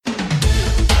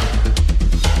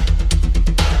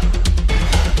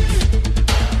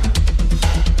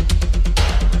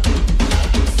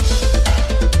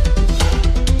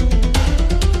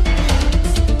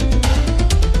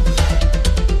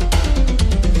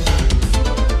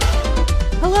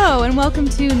Hello, and welcome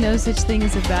to No Such Thing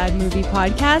as a Bad Movie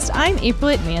podcast. I'm April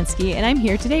Atmansky, and I'm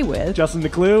here today with Justin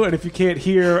McClue. And if you can't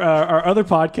hear, our other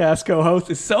podcast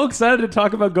co-host is so excited to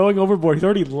talk about Going Overboard. He's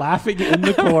already laughing in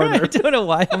the corner. I don't know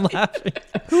why I'm laughing.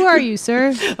 Who are you,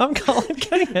 sir? I'm Colin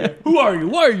Cunningham. Who are you?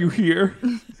 Why are you here?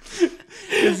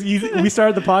 We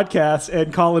started the podcast,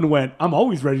 and Colin went, I'm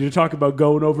always ready to talk about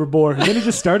Going Overboard. And then he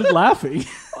just started laughing.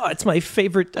 Oh, it's my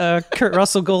favorite Kurt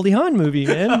Russell Goldie Hawn movie,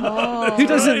 man. Oh, who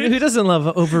doesn't love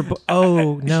Overboard?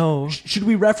 Oh, no. Should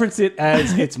we reference it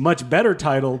as its much better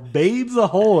title, Babes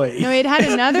Ahoy? No, it had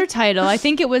another title. I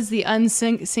think it was the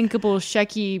unsinkable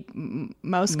Shecky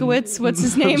Moskowitz. What's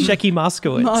his name? Shecky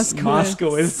Moskowitz.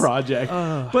 Moskowitz Project.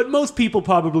 But most people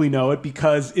probably know it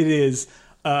because it is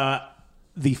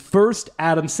the first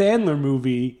Adam Sandler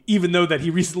movie, even though that he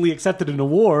recently accepted an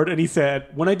award, and he said,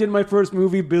 when I did my first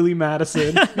movie, Billy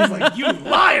Madison, he's like, you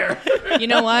liar! You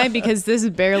know why? Because this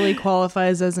barely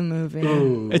qualifies as a movie.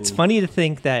 Ooh. It's funny to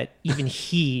think that even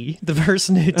he, the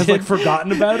person who has did... like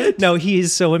forgotten about it? No, he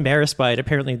is so embarrassed by it,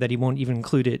 apparently, that he won't even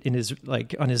include it in his,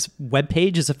 on his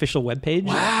webpage, his official webpage.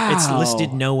 Wow. It's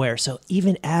listed nowhere. So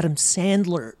even Adam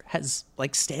Sandler has,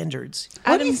 standards.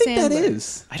 What do you think that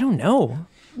is? I don't know.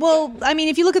 Well, I mean,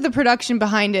 if you look at the production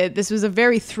behind it, this was a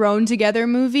very thrown together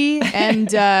movie,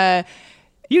 and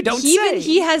you don't say.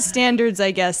 He has standards,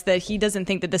 I guess, that he doesn't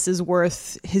think that this is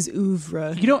worth his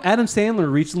oeuvre. You know, Adam Sandler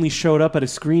recently showed up at a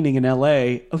screening in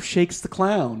L.A. of Shakes the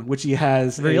Clown, which he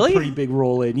has a pretty big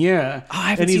role in. Yeah,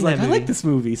 I haven't and he's seen like, that movie. I like this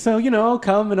movie, so I'll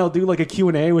come and I'll do like a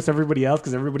Q&A with everybody else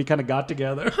because everybody kind of got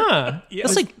together. Huh? Yeah,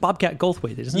 That's like Bobcat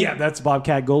Goldthwait, isn't it? Yeah, that's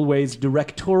Bobcat Goldthwait's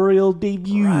directorial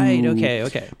debut. Right.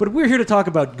 Okay. But we're here to talk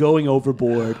about Going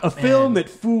Overboard, a film that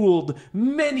fooled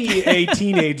many a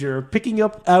teenager picking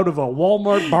up out of a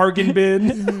Walmart bargain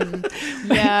bin.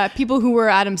 Yeah, people who were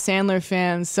Adam Sandler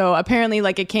fans. So apparently,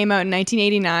 it came out in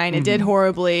 1989. It did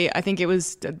horribly. I think it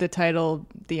was the title,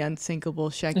 The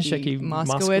Unsinkable Shecky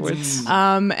Moskowitz.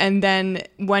 And then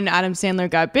when Adam Sandler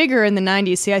got bigger in the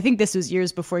 90s, see, I think this was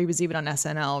years before he was even on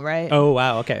SNL, right? Oh,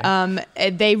 wow. Okay.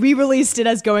 They re-released it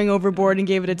as Going Overboard and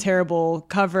gave it a terrible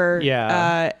cover.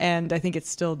 Yeah. And I think it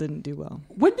still didn't do well.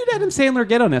 When did Adam Sandler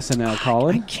get on SNL,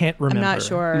 Colin? I can't remember. I'm not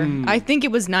sure. I think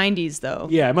it was 90s, though.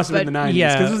 Yeah, it must have been the 90s.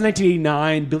 Yeah. Because it was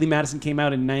 1989. Billy Madison came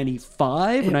out in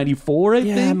 95 or 94, I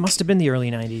think. Yeah, it must have been the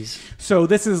early 90s. So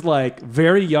this is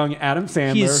very young Adam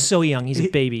Sandler. He's so young. He's a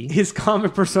baby. His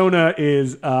comic persona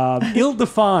is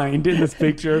ill-defined in this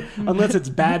picture, unless it's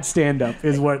bad stand-up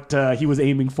is what he was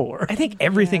aiming for. I think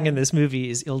everything in this movie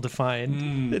is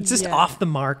ill-defined. It's just off the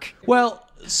mark. Well,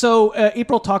 so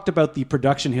April talked about the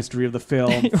production history of the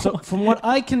film. So from what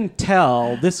I can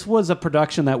tell, this was a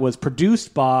production that was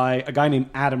produced by a guy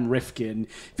named Adam Rifkin.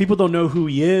 If people don't know who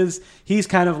he is, he's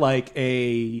kind of like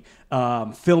a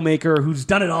filmmaker who's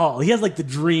done it all. He has the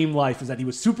dream life, is that he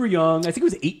was super young. I think he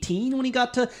was 18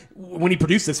 when he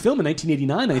produced this film in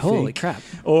 1989, I think. Holy crap.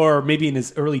 Or maybe in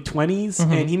his early 20s.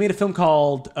 Mm-hmm. And he made a film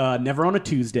called Never on a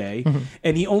Tuesday. Mm-hmm.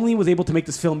 And he only was able to make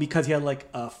this film because he had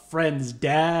a friend's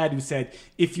dad who said,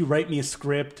 if you write me a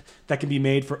script that can be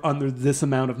made for under this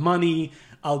amount of money,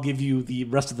 I'll give you the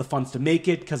rest of the funds to make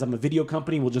it because I'm a video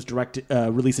company. We'll just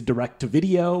release it direct to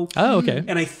video. Oh, okay.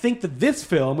 And I think that this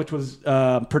film, which was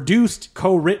produced,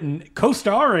 co-written,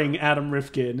 co-starring Adam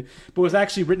Rifkin, but was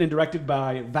actually written and directed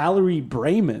by Valerie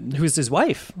Brayman. Who's his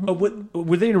wife?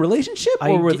 Were they in a relationship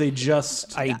or were they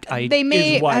just... They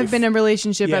may have been in a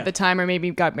relationship at the time or maybe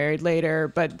got married later,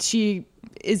 but she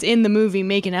is in the movie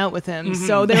making out with him,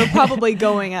 so they were probably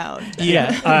going out.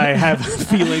 Yeah, I have a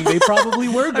feeling they probably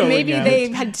were going or maybe out.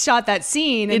 they had shot that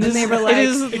scene and then they were like...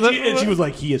 And she was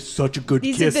like, he is such a good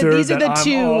kisser. These are the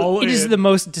two. It is the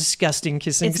most disgusting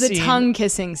kissing scene. It's the tongue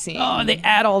kissing scene. Oh, they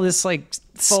add all this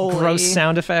Foley. Gross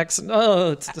sound effects.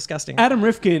 Oh, it's disgusting. Adam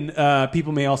Rifkin,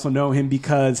 people may also know him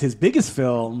because his biggest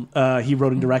film he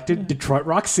wrote and directed, Detroit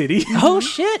Rock City. Oh,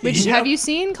 shit. Which have you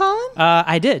seen, Colin?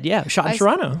 I did, yeah. Shot in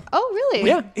Toronto. Oh,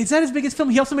 really? Yeah. Is that his biggest film?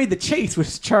 He also made The Chase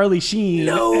with Charlie Sheen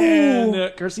and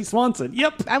Kirstie Swanson.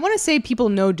 Yep. I want to say people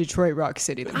know Detroit Rock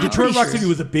City. Detroit Rock City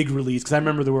was a big release because I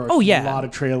remember there were a lot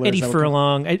of trailers. Eddie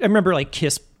Furlong. I remember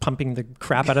Kiss pumping the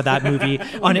crap out of that movie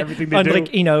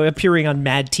appearing on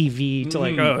Mad TV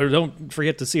to don't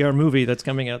forget to see our movie that's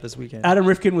coming out this weekend. Adam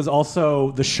Rifkin was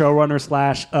also the showrunner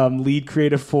 / lead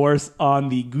creative force on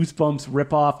the Goosebumps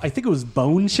ripoff. I think it was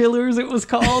Bone Chillers. It was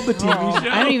called the TV show.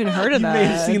 I haven't even heard of that. You may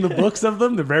have seen the books of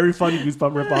them. They're very funny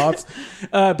Goosebump ripoffs.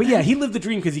 But yeah, he lived the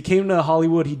dream because he came to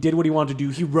Hollywood. He did what he wanted to do.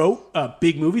 He wrote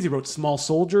big movies. He wrote Small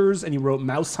Soldiers and he wrote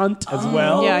Mouse Hunt as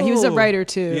well. Yeah, he was a writer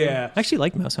too. Yeah, I actually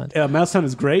like Mouse Hunt. Mouse Hunt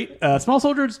is great. Small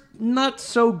Soldiers, not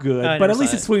so good, but at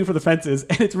least it's swinging for the fences.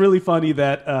 And it's really funny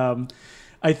that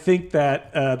I think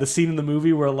that the scene in the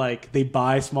movie where like they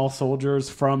buy small soldiers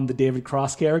from the David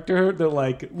Cross character, they're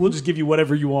like, we'll just give you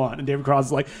whatever you want. And David Cross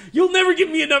is like, you'll never give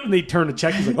me enough. And they turn to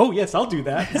check. He's like, oh, yes, I'll do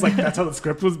that. It's like, that's how the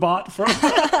script was bought from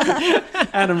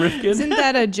Adam Rifkin. Isn't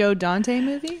that a Joe Dante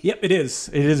movie? Yep, it is.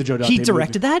 It is a Joe Dante He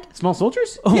directed movie. that? Small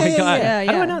Soldiers? Oh my God. Yeah.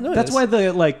 How do I not know That's this? why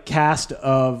the like cast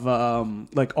of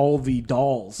like all the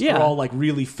dolls are all like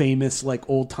really famous, like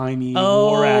old timey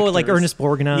war actors. Oh, like Ernest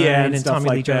Borgnine and stuff Tommy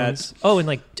like Lee Jones. that. Oh, and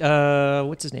like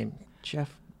what's his name?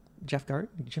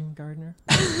 Jim Gardner?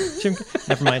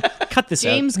 Never mind. Cut this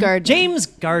James out. Gardner. James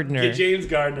Gardner. Yeah, James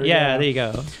Gardner. Yeah, there you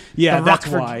go. Yeah, The that's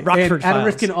Rockford, why. Rockford and Adam Files.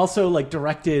 Rifkin also like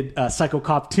directed Psycho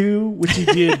Cop 2, which he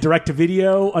did direct to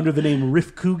video under the name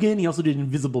Riff Coogan. He also did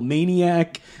Invisible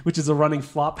Maniac, which is a running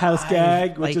Flophouse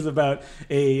gag, which is about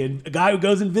a guy who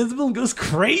goes invisible and goes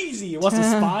crazy and wants to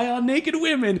spy on naked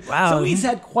women. Wow. So he's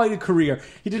had quite a career.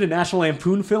 He did a National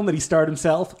Lampoon film that he starred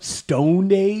himself,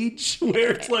 Stoned Age,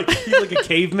 where it's like he's like a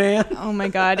caveman. Oh my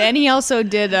God. And he also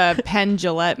did a Penn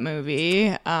Jillette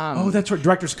movie. Oh, that's right.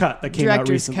 Director's Cut that came out Director's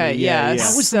recently. Cut, yeah.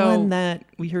 That was the one that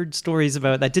we heard stories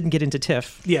about that didn't get into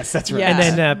TIFF. Yes, that's right. Yeah.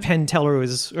 And then Penn Teller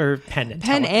was, or Penn and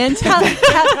Penn Teller.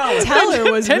 and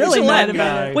Teller was Penn really Jillette mad guy.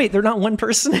 about it. Wait, they're not one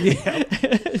person?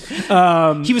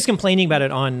 He was complaining about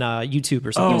it on YouTube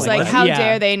or something. He was like like, that. how Yeah.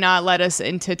 dare they not let us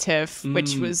into TIFF,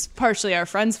 which was partially our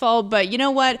friend's fault. But you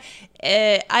know what?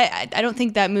 I don't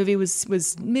think that movie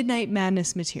was Midnight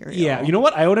Madness material. Yeah, you know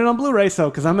what? I own it on Blu-ray, so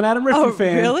because I'm an Adam Rifkin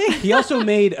fan. Really? He also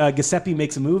made Giuseppe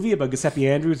Makes a Movie about Giuseppe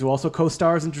Andrews, who also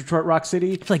co-stars in Detroit Rock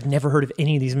City. I've like never heard of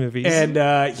any of these movies.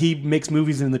 And he makes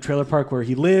movies in the trailer park where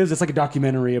he lives. It's like a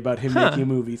documentary about him making a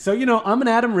movie. So, you know, I'm an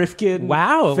Adam Rifkin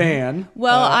fan.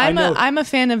 Well, I know- I'm a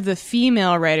fan of the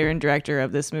female writer and director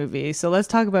of this movie, so let's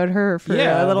talk about her for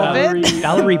a little bit.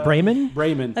 Valerie Brayman?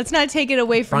 Brayman. Let's not take it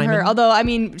away from her. Bryman? Although, I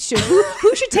mean,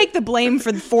 who should take the blame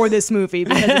for this movie,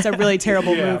 because it's a really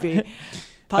terrible movie.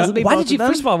 Possibly Why both did you? of them.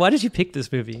 First of all, why did you pick this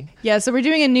movie? Yeah, so we're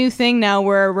doing a new thing now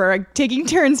where we're taking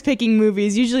turns picking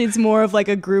movies. Usually it's more of like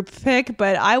a group pick,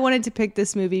 but I wanted to pick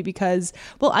this movie because,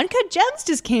 well, Uncut Gems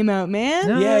just came out,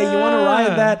 man. Yeah, you want to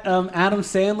ride that Adam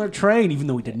Sandler train, even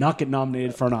though he did not get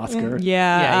nominated for an Oscar.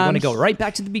 Yeah, You want to go right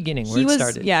back to the beginning where it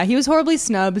started. Yeah, he was horribly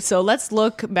snubbed. So let's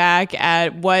look back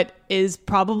at what is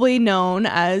probably known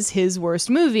as his worst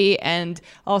movie, and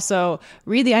also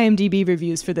read the IMDb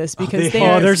reviews for this because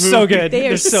they're so good. They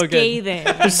are They're so scathing.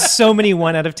 good. There's so many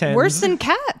 1 out of 10. Worse than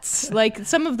Cats. Like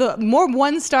some of the more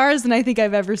 1 stars than I think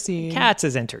I've ever seen. Cats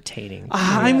is entertaining.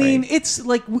 I mean, it's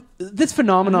like this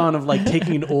phenomenon of like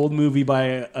taking an old movie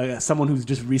by someone who's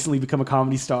just recently become a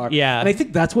comedy star. Yeah. And I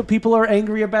think that's what people are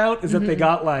angry about, is that they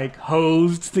got like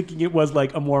hosed thinking it was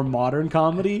like a more modern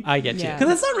comedy. I get you. Yeah. Because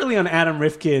that's not really on Adam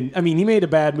Rifkin. I mean, he made a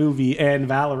bad movie, and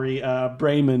Valerie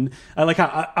Brayman. I like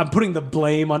how I'm putting the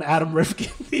blame on Adam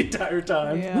Rifkin the entire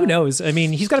time. Yeah. Who knows? I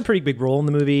mean, he's got a pretty big role in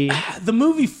the movie. The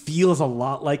movie feels a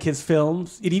lot like his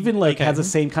films. It even like has the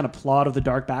same kind of plot of The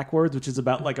Dark Backwards, which is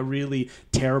about like a really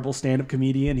terrible stand-up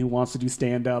comedian who wants to do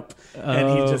stand-up,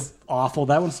 and he's just awful.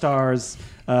 That one stars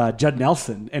Judd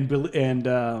Nelson and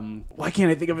why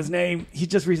can't I think of his name? He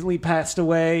just recently passed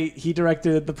away. He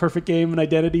directed The Perfect Game and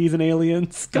Identities and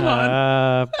Aliens. Come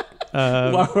on.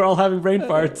 While we're all having brain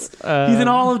farts. He's in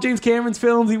all of James Cameron's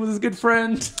films. He was his good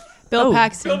friend. Bill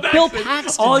Paxton. Bill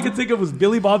Paxton. All I could think of was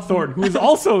Billy Bob Thornton, who is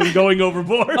also in Going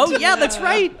Overboard. Oh, yeah, that's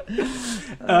right.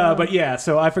 But yeah,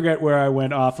 so I forget where I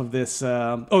went off of this.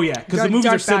 Because the movies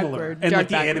are similar. And like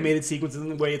the animated sequences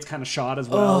and the way it's kind of shot as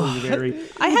well. Is very...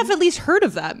 I have at least heard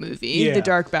of that movie, Yeah. The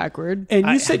Dark Backward. And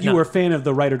you said you were a fan of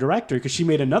the writer-director because she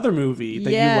made another movie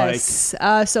that you liked.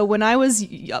 So when I was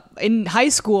in high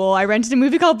school, I rented a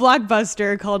movie called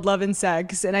Blockbuster called Love and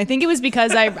Sex. And I think it was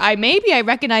because I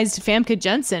recognized Famke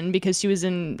Jensen because she was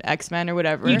in X-Men or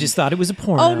whatever. You just thought it was a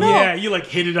porno. Oh, no. Yeah, you like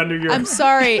hid it under your... I'm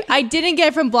sorry. I didn't get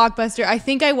it from Blockbuster. I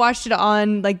think I watched it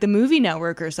on like the Movie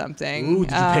Network or something. Ooh,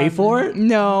 did you pay for it?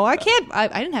 No, I can't. I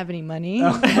didn't have any money.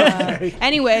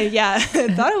 Anyway, yeah,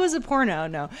 thought it was a porno.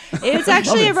 No, it's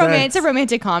actually it's a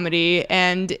romantic comedy,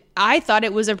 and I thought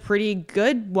it was a pretty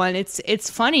good one. It's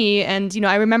funny, and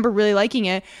I remember really liking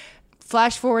it.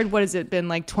 Flash forward, what has it been,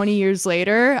 like 20 years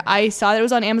later? I saw that it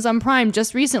was on Amazon Prime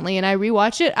just recently, and I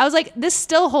rewatched it. I was like, this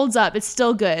still holds up. It's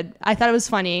still good. I thought it was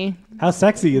funny. How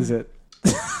sexy is it?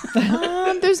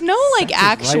 there's no like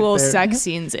actual right there. sex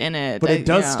scenes in it. But it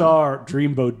does star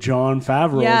Dreamboat Jon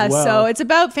Favreau as well. So it's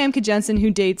about Famke Janssen who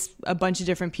dates a bunch of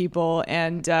different people,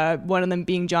 and one of them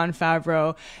being Jon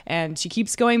Favreau, and she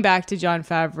keeps going back to Jon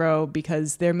Favreau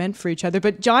because they're meant for each other.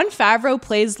 But Jon Favreau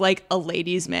plays like a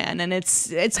ladies' man, and it's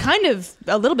kind of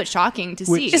a little bit shocking to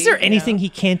see. Is there anything he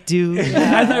can't do?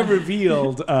 As I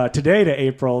revealed today to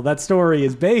April, that story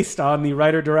is based on the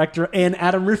writer-director and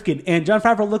Adam Rifkin. And Jon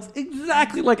Favreau looks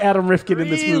exactly like Adam Rifkin in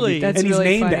this movie. That's and he's really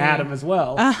named funny. Adam as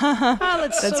well.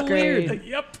 That's so great. weird.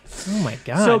 Yep. Oh my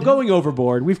God. So going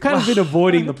overboard, we've kind of been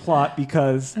avoiding the plot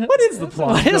because what is the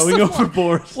plot What is going the plot?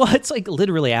 overboard? Well, it's like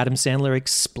literally Adam Sandler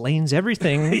explains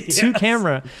everything to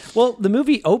camera. Well, the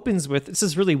movie opens with, this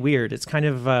is really weird. It's kind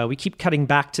of, we keep cutting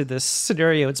back to this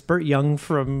scenario. It's Burt Young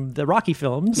from the Rocky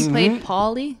films. He played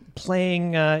Paulie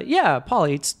Playing,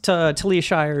 Paulie. It's Talia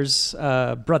Shire's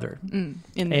brother.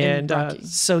 in Rocky.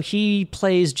 So he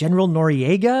plays General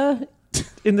Noriega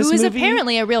in this Who is movie.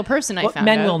 apparently a real person, I found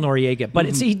Manuel out. Noriega. But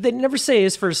they never say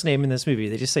his first name in this movie.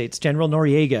 They just say it's General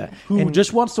Noriega. Who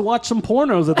just wants to watch some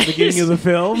pornos at the beginning of the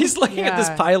film. He's looking at this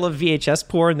pile of VHS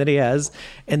porn that he has.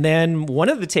 And then one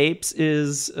of the tapes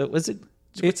is, It's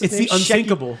the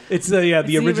Unsinkable. It's the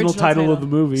original title of the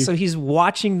movie. So he's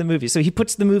watching the movie. So he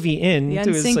puts the movie in. The to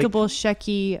his, Unsinkable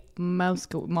Shecky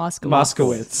Moskowitz.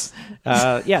 Moskowitz.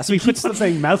 So he puts I'm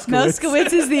saying Moskowitz.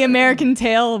 Moskowitz is the American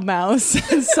tail mouse.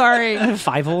 Sorry.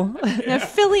 Fievel.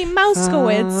 Philly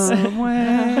Moskowitz.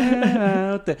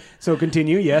 So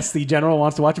continue. Yes, the general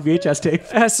wants to watch a VHS tape.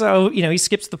 So, he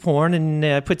skips the porn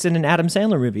and puts in an Adam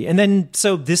Sandler movie. And then,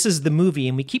 so this is the movie,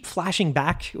 and we keep flashing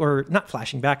back, or not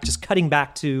flashing back, just cutting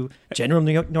back to General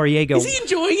Noriega. Is he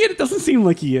enjoying it? It doesn't seem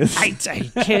like he is. I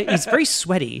can't. He's very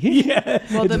sweaty. Yeah,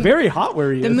 Well, it's very hot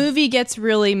where he is. The movie gets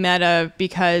really meta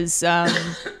because,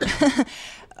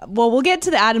 well, we'll get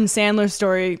to the Adam Sandler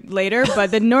story later,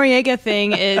 but the Noriega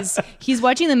thing is he's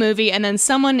watching the movie and then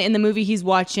someone in the movie he's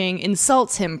watching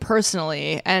insults him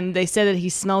personally, and they said that he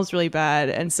smells really bad,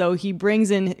 and so he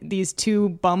brings in these two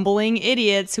bumbling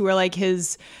idiots who are like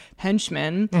his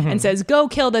henchmen and says, "Go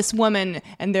kill this woman,"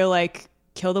 and they're like,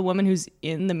 "Kill the woman who's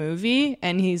in the movie?"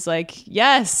 And he's like,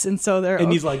 "Yes." And so they're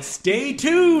he's like, "Stay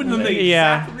tuned." And they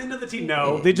zap him into the team.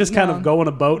 No, they just kind of go on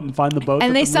a boat and find the boat.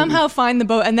 And they somehow find the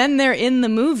boat, and then they're in the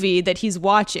movie that he's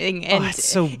watching. And it's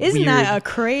so isn't weird. that a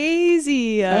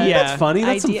crazy? That's funny.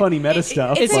 That's some idea. funny meta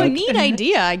stuff. It's a neat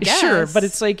idea, I guess. Sure, but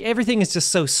it's like everything is just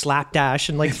so slapdash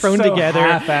and like thrown so together.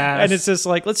 half-assed. And it's just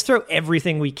like, let's throw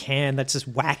everything we can that's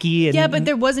just wacky. And, yeah, but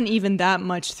there wasn't even that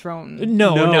much thrown.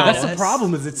 No, that's the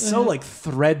problem. Is it's so like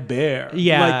threadbare.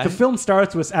 Yeah. Like the film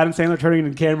starts with Adam Sandler turning to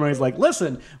the camera. He's like,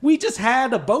 "Listen, we just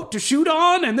had a boat to shoot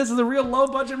on, and this is a real low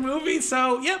budget movie.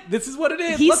 So, yep, this is what it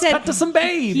is. Let's cut to some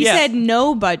babes." He said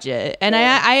no budget, and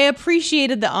I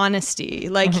appreciated the honesty.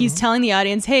 Like he's telling the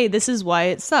audience, "Hey, this is why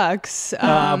it sucks."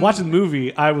 Watching the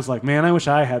movie, I was like, "Man, I wish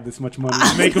I had this much money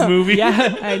to make a movie."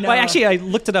 Yeah, I know. Well, actually, I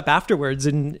looked it up afterwards,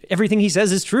 and everything he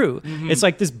says is true. It's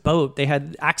like this boat. They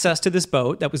had access to this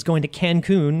boat that was going to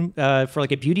Cancun for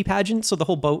like a beauty pageant. So the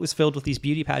whole boat was filled with these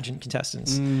beauty pageant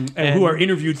contestants, and who are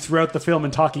interviewed throughout the film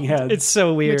and talking heads. It's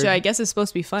so weird. Which I guess is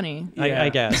supposed to be funny. I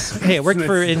guess. Hey, it worked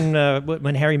for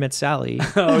When Harry Met Sally.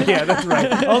 Oh yeah, that's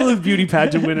right. All those beauty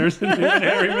pageant winners in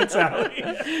Harry Met Sally.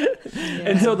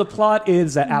 And so the plot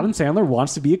is that Adam Sandler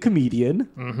wants to be a comedian.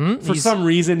 For some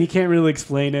reason, he can't really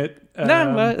explain it.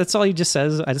 That's all he just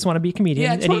says. I just want to be a comedian.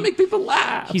 Yeah, I just want to make people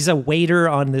laugh. He's a waiter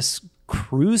on this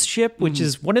cruise ship, which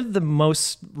is one of the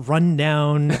most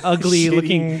rundown,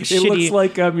 ugly-looking, It looks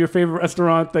like your favorite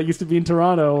restaurant that used to be in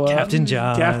Toronto. Captain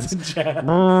John's. Captain John's.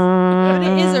 But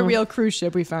it is a real cruise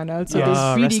ship, we found out. So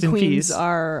these beauty rest in queens peace.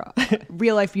 are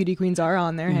real life beauty queens are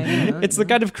on there hanging out. It's the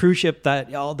kind of cruise ship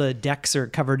that all the decks are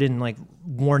covered in like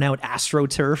worn out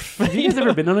AstroTurf. Have you guys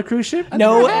ever been on a cruise ship?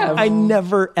 No, I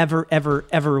never, ever, ever,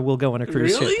 ever will go on a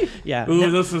cruise Really? ship. Yeah. Ooh,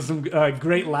 those are some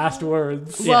great last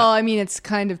words. Well, I mean, it's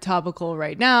kind of topical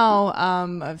right now.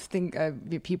 I think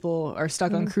people are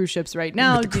stuck on cruise ships right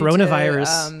now. With the due to,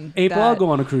 coronavirus. April, I'll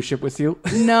go on a cruise ship with you.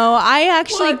 No, I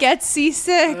actually get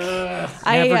seasick.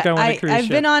 Never go on a cruise I've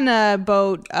ship. been on a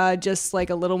boat, just like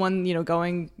a little one,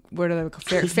 going where are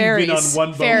the ferries? You've been on one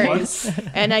boat ferries, once?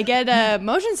 and I get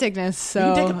motion sickness. So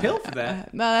You can take a pill for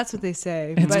that. well, that's what they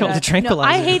say. It's called a No, tranquilizer.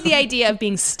 I hate the idea of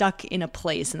being stuck in a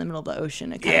place in the middle of the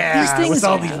ocean. It kind of- Yeah, things with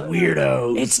all are- these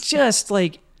weirdos. It's just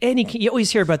like you always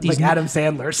hear about these like Adam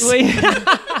Sandler's.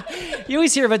 You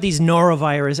always hear about these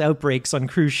norovirus outbreaks on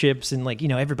cruise ships, and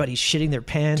everybody's shitting their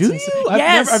pants. Do you?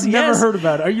 I've never heard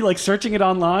about it. Are you searching it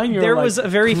online? There was a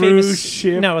very cruise famous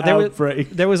ship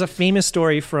outbreak. There was a famous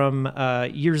story from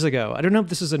years ago. I don't know if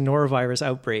this is a norovirus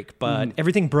outbreak, but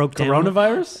everything broke down.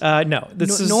 Coronavirus? No,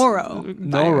 this is Noro.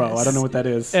 I don't know what that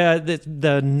is.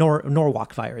 The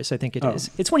Norwalk virus, I think it is.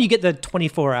 It's when you get the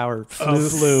 24-hour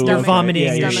flu. You're vomiting,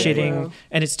 yeah, you're yeah, shitting, yeah.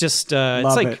 and it's just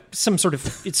it's like some sort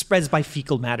of it spreads by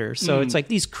fecal matter. So it's like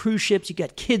these cruise ships. You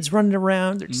got kids running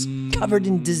around. They're just covered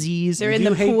in disease. They're in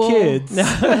the pool. Kids.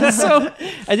 So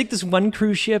I think this one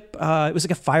cruise ship, it was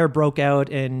like a fire broke out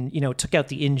and took out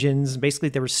the engines. Basically,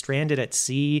 they were stranded at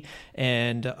sea,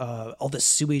 and all the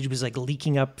sewage was like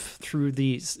leaking up through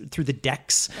the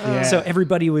decks. Yeah. So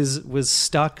everybody was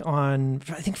stuck on,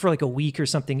 I think, for like a week or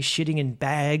something, shitting in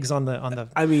bags on the.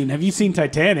 I mean, have you seen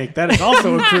Titanic? That is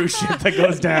also a cruise ship that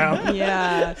goes down.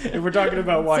 Yeah. If we're talking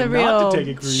about why not to take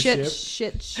a cruise ship.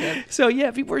 So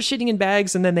yeah, people were shitting in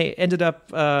bags, and then they ended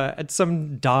up at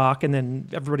some dock, and then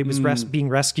everybody was being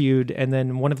rescued, and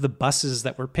then one of the buses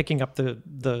that were picking up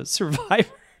the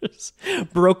survivors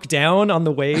broke down on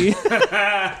the way.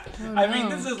 I mean,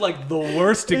 this is like the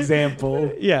worst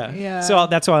example. Yeah. So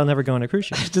that's why I'll never go on a cruise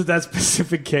ship. Just that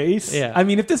specific case. Yeah. I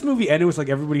mean, if this movie ended with like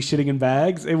everybody shitting in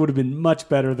bags, it would have been much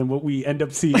better than what we end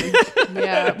up seeing.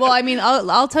 Yeah. Well, I mean,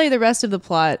 I'll tell you the rest of the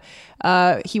plot.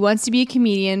 He wants to be a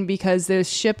comedian because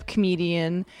there's ship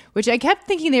comedian, which I kept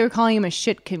thinking they were calling him a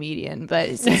shit comedian, but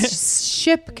it's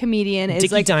ship comedian is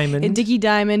Dickie Diamond. And Dickie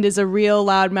Diamond is a real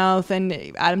loudmouth, and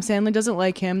Adam Sandler doesn't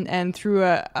like him, and through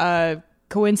a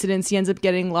coincidence, he ends up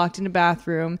getting locked in a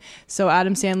bathroom. So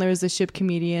Adam Sandler is the ship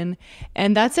comedian,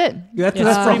 and that's it. That's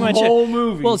pretty much the whole it.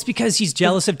 movie. Well, it's because he's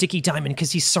jealous of Dickie Diamond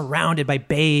because he's surrounded by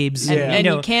babes. And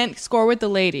he can't score with the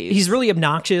ladies. He's really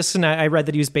obnoxious, and I read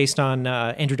that he was based on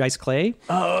Andrew Dice Clay,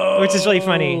 which is really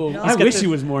funny. I wish he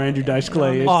was more Andrew Dice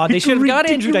Clay. Oh, they should have got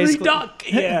Andrew Dice Clay.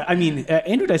 Yeah, I mean,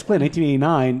 Andrew Dice Clay in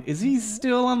 1989, is he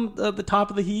still on the top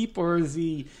of the heap, or is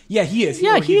he? Yeah, he is.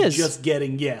 Yeah, he is. Just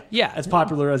getting, as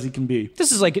popular as he can be.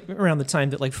 This is like around the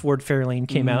time that like Ford Fairlane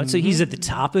came out, so he's at the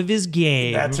top of his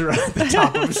game. That's right, the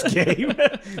top of his game,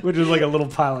 which is like a little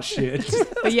pile of shit.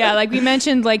 But yeah, like we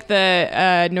mentioned, like the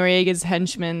Noriega's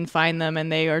henchmen find them,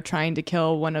 and they are trying to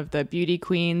kill one of the beauty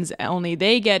queens. Only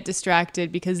they get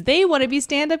distracted because they want to be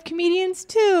stand-up comedians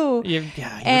too.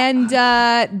 And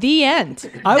the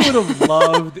end. I would have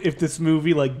loved if this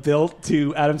movie like built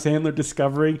to Adam Sandler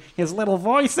discovering his little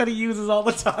voice that he uses all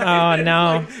the time. Oh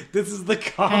no! Like, this is the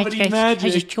comedy magic. I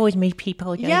just chose my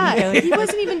people. Yeah, he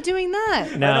wasn't even doing that.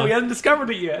 No, I know, he hadn't discovered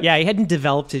it yet. Yeah, he hadn't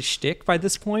developed his shtick by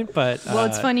this point, but well,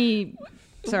 it's funny.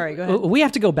 Sorry, go ahead. We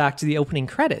have to go back to the opening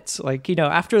credits. Like,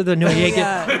 after the Noriega,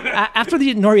 after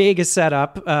the Noriega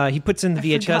setup, he puts in the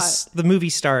VHS. The movie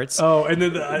starts. Oh, and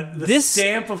then the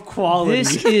stamp of quality.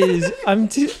 This is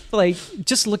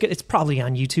just look at. It's probably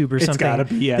on YouTube or something. It's gotta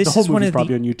be. Yeah, this the whole is one movie's of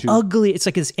probably the on YouTube. Ugly. It's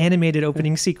like this animated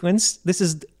opening sequence. This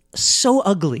is so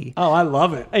ugly. Oh, I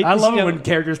love it. I love it when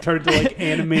characters turn into like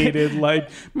animated, like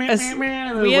we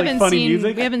haven't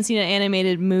seen an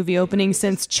animated movie opening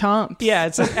since Chomp. Yeah,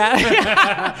 it's like,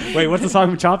 wait, what's the song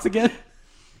from Chomps again?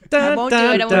 I won't do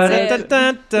it. I won't say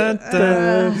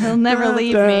it. He'll never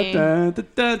leave me.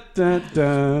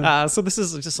 So this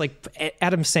is just like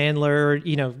Adam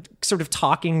Sandler, sort of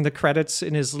talking the credits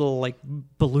in his little like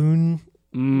balloon,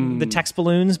 the text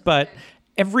balloons, but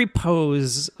every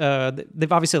pose,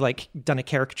 they've obviously like done a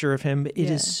caricature of him. It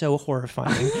is so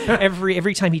horrifying.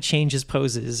 every time he changes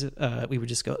poses, we would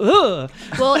just go, ugh.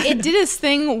 Well, it did this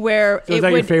thing where so is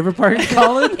that your favorite part,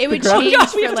 Colin? It would change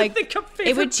for like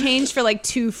it would change for like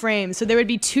 2 frames. So there would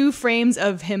be 2 frames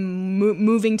of him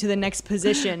moving to the next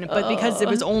position, but because there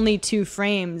was only 2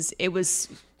 frames, it was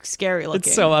scary looking.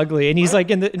 It's so ugly, and he's like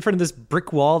in front of this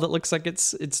brick wall that looks like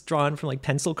it's drawn from like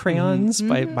pencil crayons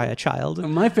by a child.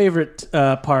 My favorite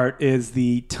part is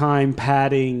the time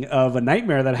padding of a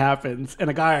nightmare that happens, and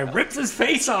a guy rips his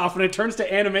face off, and it turns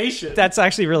to animation. That's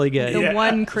actually really good. The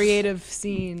one creative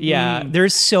scene. Yeah,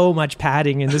 there's so much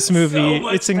padding in this movie.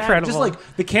 It's incredible. Just like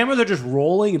the camera, they're just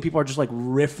rolling, and people are just like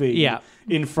riffing. Yeah.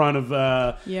 In front of,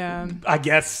 I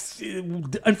guess,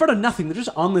 in front of nothing. They're just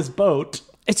on this boat.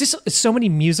 It's so many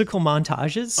musical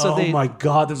montages. So my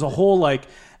God. There's a whole, like,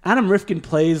 Adam Rifkin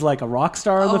plays like a rock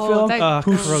star in the film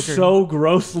who's so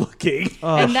gross looking.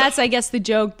 And that's, I guess, the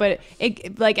joke. But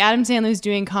it, like Adam Sandler's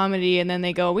doing comedy, and then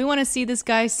they go, we want to see this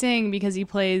guy sing because he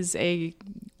plays a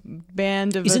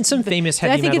band of. He's in some famous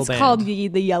heavy metal band. I think it's called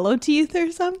the Yellow Teeth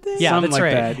or something. Yeah, Something that's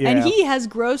like right. that, yeah. And he has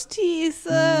gross teeth.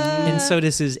 And so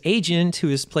does his agent, who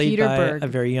is played Peter by Berg. a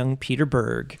very young Peter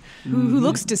Berg. Who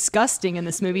looks disgusting in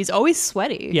this movie. He's always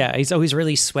sweaty. Yeah, he's always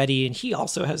really sweaty, and he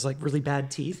also has like really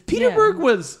bad teeth. Peter Yeah. Berg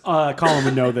was, Colin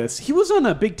would know this. He was on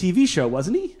a big TV show,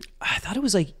 wasn't he? I thought it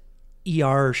was like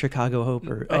ER or Chicago Hope,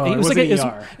 or Oh, it was it like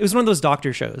wasn't ER. it was one of those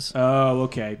doctor shows. Oh,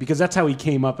 okay. Because that's how he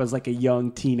came up as like a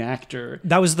young teen actor.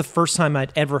 That was the first time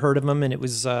I'd ever heard of him, and it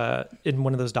was in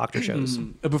one of those doctor shows.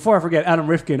 Before I forget, Adam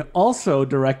Rifkin also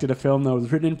directed a film that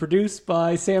was written and produced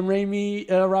by Sam Raimi,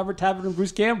 Robert Tabbert, and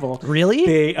Bruce Campbell. Really?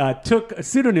 They took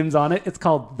pseudonyms on it. It's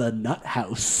called The Nut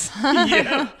House.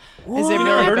 Yeah. Is it You really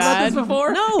never heard about bad? this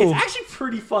before? No. It's actually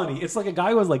pretty funny. It's like a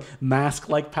guy who has like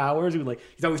mask-like powers who like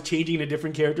he's always changing into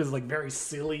different characters, like very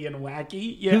silly and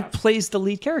wacky. Who Yeah. plays the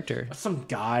lead character? Some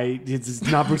guy. It's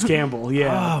not Bruce Campbell.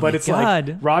 Yeah. Oh, but my it's God.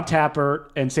 like Rob Tapert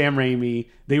and Sam Raimi.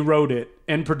 They wrote it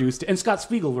and produced it. And Scott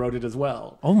Spiegel wrote it as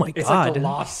well. Oh, my It's God. like the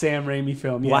lost Sam Raimi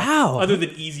film. Yeah. Wow. Other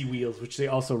than Easy Wheels, which they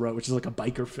also wrote, which is like a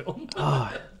biker film.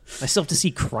 I still have to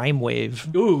see Crime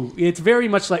Wave. Ooh, it's very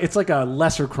much like it's like a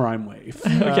lesser Crime Wave,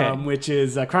 Okay. which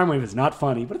is Crime Wave is not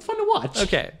funny, but it's fun to watch.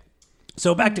 Okay.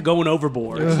 So back to going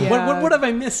overboard. Yeah. What have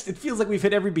I missed? It feels like we've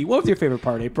hit every beat. What was your favorite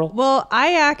part, April? Well,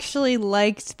 I actually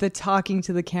liked the talking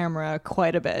to the camera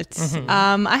quite a bit.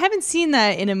 I haven't seen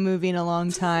that in a movie in a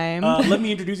long time. Let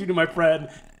me introduce you to my friend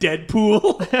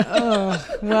Deadpool.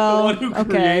 well, one who okay.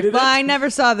 created Well, it. I never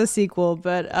saw the sequel,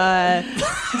 but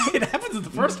It happens in the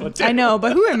first one too. I know.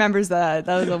 But who remembers that?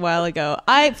 That was a while ago.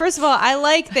 First of all, I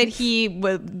like that he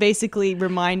basically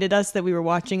reminded us that we were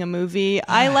watching a movie.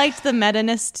 I liked the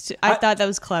meta-ness. I thought that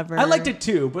was clever. I liked it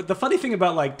too, but the funny thing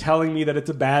about like telling me that it's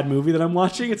a bad movie that I'm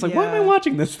watching, it's like, why am I Yeah.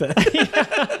 watching this then?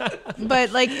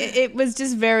 But like it was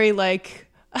just very like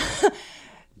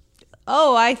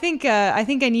oh, I think I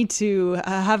need to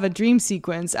have a dream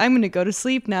sequence. I'm going to go to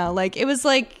sleep now. Like it was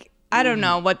like I don't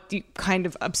know what the kind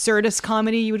of absurdist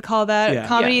comedy you would call that. Yeah.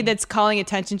 Comedy Yeah. that's calling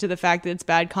attention to the fact that it's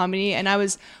bad comedy. And I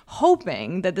was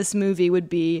hoping that this movie would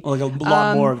be Like a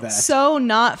lot more of that. So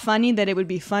not funny that it would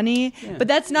be funny. But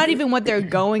that's not even what they're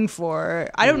going for.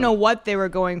 I don't know what they were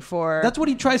going for. That's what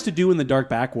he tries to do in The Dark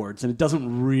Backwards, and it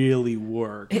doesn't really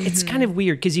work. It's kind of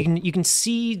weird because you can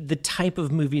see the type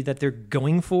of movie that they're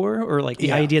going for, or like the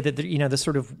Yeah. idea that they're, the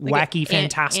sort of wacky,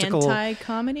 fantastical.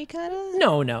 Anti-comedy kind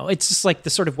of? No, it's just like the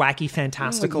sort of wacky,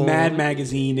 fantastical. Mad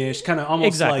Magazine-ish, kind of almost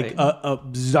Exactly. like a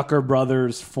Zucker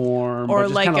Brothers form, Or but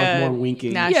just like kind of a more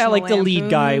winking. National Yeah, like the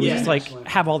lead guy would Lampoon. just like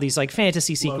have all these like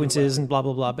fantasy sequences and blah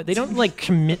blah blah, but they don't like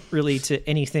commit really to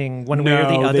anything one way or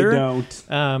the No, other. they don't.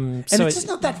 And And it's just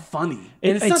not that funny.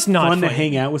 And it's, it's not not fun to funny.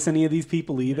 hang out with any of these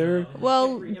people either.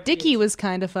 Well, Dickie was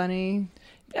kind of funny.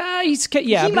 I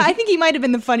think he might have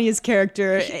been the funniest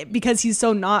character because he's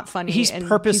so not funny. he's and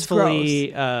purposefully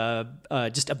he's gross.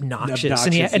 just obnoxious,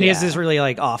 and he has yeah. this really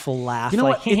like awful laugh. You know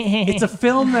like, what? It's a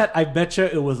film that I bet you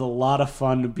it was a lot of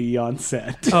fun to be on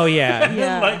set. oh yeah,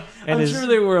 Yeah. Like, And I'm his- sure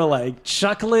they were like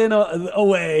chuckling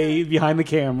away behind the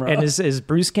camera. And as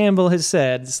Bruce Campbell has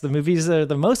said, the movies that are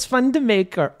the most fun to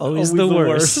make are always the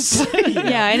worst.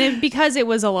 Yeah, and because it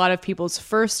was a lot of people's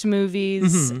first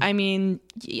movies, I mean,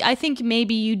 I think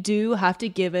maybe you do have to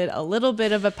give it a little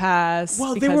bit of a pass.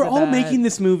 Well, they because were of all that. making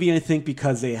this movie, I think,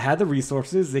 because they had the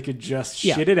resources. They could just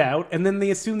Yeah. shit it out, and then they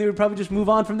assumed they would probably just move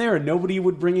on from there, and nobody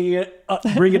would bring it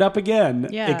up again,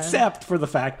 Yeah. except for the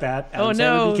fact that Adam Oh, Sandler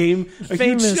no. became a huge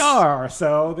Famous. star.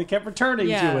 So they kept returning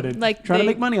Yeah, to it and like trying to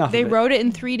make money off They of it. wrote it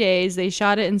in 3 days. They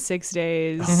shot it in 6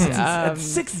 days. At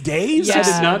 6 days? I yeah.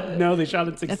 did not know they shot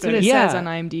in 6 That's days. what it Yeah. says on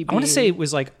IMDb. I want to say it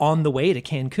was like on the way to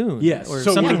Cancun, Yes, or so it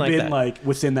would something have like been that. like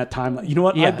within that timeline. You know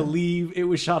what? I Yeah. believe it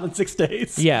was shot in 6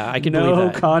 days. Yeah, I can no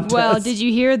believe that. contest. Well, did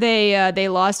you hear they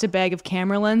lost a bag of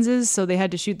camera lenses, so they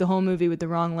had to shoot the whole movie with the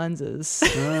wrong lenses.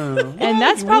 Well, And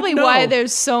that's you probably wouldn't why know.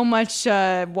 there's so much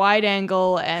wide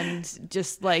angle and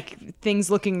just like things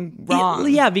looking wrong.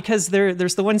 Yeah, because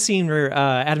there's the one scene where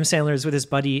Adam Sandler is with his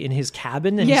buddy in his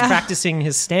cabin and Yeah. he's practicing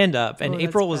his stand up, and Oh, that's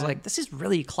April was bad. like, "This is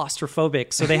really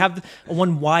claustrophobic." So they have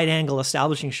one wide angle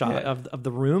establishing shot of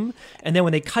the room, and then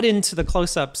when they cut into the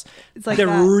close ups, like they're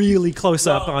that. really close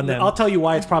up on them. I'll tell you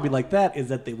why it's probably like that is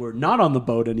that they were not on the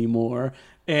boat anymore.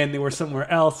 and they were somewhere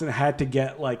else and had to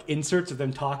get like inserts of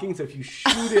them talking. So if you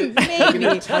shoot it like, in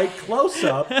a tight close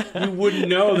up, you wouldn't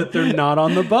know that they're not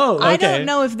on the boat. I don't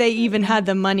know if they even had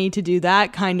the money to do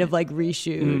that kind of like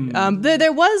reshoot.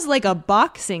 There was like a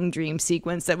boxing dream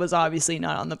sequence that was obviously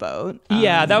not on the boat.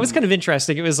 Yeah, that was kind of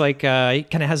interesting. It was like he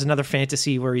kind of has another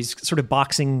fantasy where he's sort of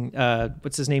boxing.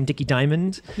 What's his name? Dickie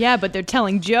Diamond. Yeah, but they're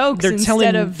telling jokes They're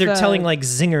telling like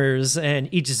zingers, and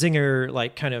each zinger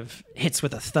like kind of hits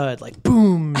with a thud, like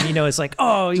boom. It's like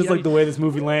just like the way this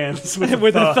movie lands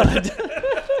with a thud.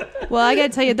 Well, I gotta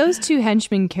tell you, those two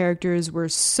henchmen characters were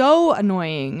so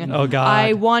annoying. Oh, God.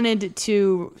 I wanted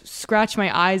to scratch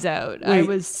my eyes out. Wait, I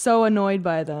was so annoyed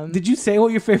by them. Did you say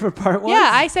what your favorite part was? Yeah,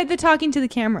 I said the talking to the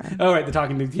camera. Oh, right, the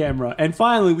talking to the camera. And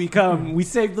finally, we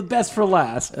saved the best for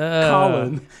last.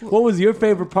 Colin, what was your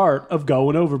favorite part of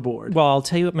Going Overboard? Well, I'll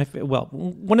tell you what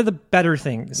one of the better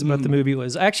things about the movie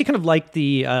was I actually kind of liked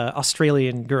the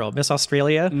Australian girl, Miss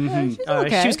Australia. Mm-hmm.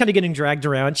 Okay. She was kind of getting dragged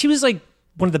around. She was like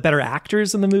one of the better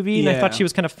actors in the movie, and I thought she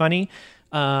was kind of funny.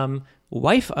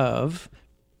 Wife of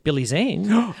Billy Zane.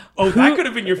 That could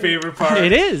have been your favorite part.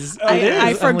 It is.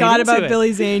 I forgot about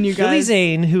Billy Zane, you guys. Billy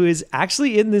Zane, who is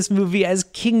actually in this movie as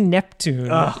King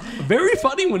Neptune. Very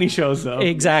funny when he shows up.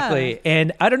 Exactly. Yeah.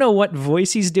 And I don't know what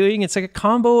voice he's doing. It's like a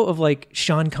combo of like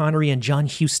Sean Connery and John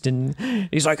Huston.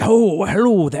 He's like, oh,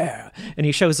 hello there. And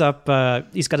he shows up.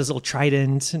 He's got his little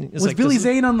trident. And was like, Billy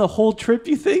Zane on the whole trip,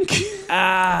 you think?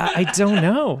 I don't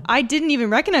know. I didn't even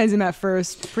recognize him at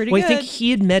first. Pretty good. I think he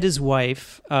had met his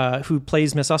wife, who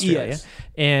plays Miss Australia. Yes.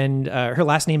 And her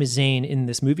last name is Zane in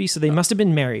this movie, so they must have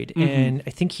been married. Mm-hmm. And I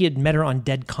think he had met her on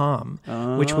Dead Calm,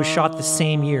 which was shot the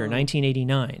same year,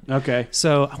 1989. Okay.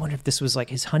 So I wonder if this was like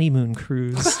his honeymoon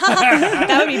cruise.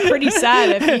 That would be pretty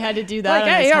sad if he had to do that.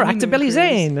 Like, hey, you're actor Billy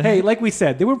Zane. Hey, like we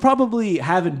said, they were probably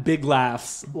having big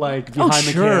laughs like behind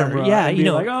the camera.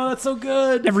 Yeah, like, oh, that's so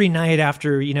good. Every night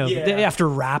after, after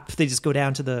rap, they just go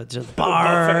down to the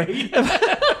bar.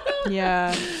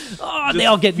 Yeah. Oh, they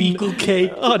all get fecal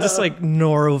cake. Oh, just like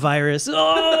norovirus.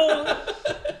 Oh.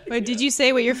 Wait, did you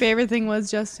say what your favorite thing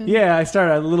was, Justin? Yeah, I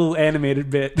started a little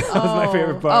animated bit. That was my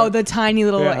favorite part. Oh, the tiny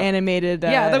little animated.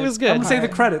 Yeah, that was good. I'm going to say the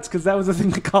credits because that was the thing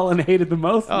that Colin hated the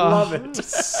most. Love it.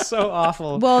 So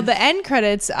awful. Well, the end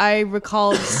credits, I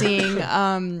recalled seeing,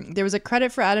 there was a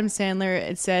credit for Adam Sandler.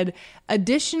 It said,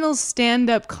 additional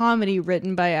stand-up comedy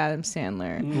written by Adam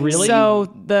Sandler. Really?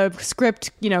 So the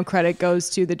script, credit goes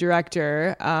to the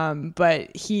director,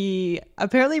 but he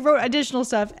apparently wrote additional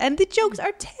stuff, and the jokes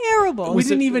are terrible. We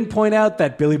didn't even point out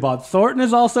that Billy Bob Thornton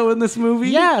is also in this movie.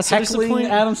 Yeah, so heckling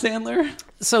Adam Sandler.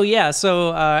 So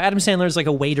Adam Sandler is like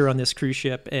a waiter on this cruise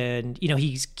ship, and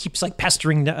he keeps like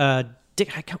pestering. I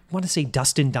want to say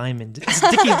Dustin Diamond.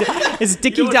 It's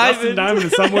Dickie Diamond. Dustin Diamond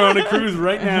is somewhere on a cruise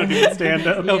right now doing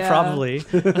stand-up. Oh, probably.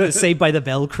 Saved by the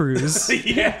Bell cruise.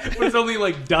 Yeah, but it's only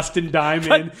like Dustin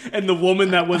Diamond and the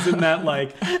woman that was in that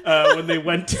when they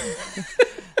went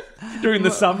during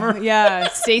the summer. Yeah,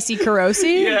 Stacey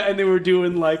Carosi. Yeah, and they were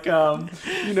doing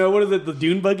what is it, the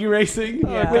dune buggy racing?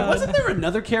 Yeah. Wait, wasn't there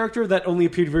another character that only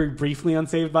appeared very briefly on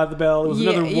Saved by the Bell? It was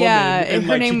another woman, and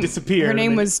her name she disappeared. Her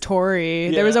name was Tori.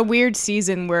 Yeah. There was a weird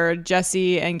season where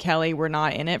Jesse and Kelly were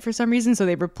not in it for some reason, so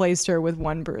they replaced her with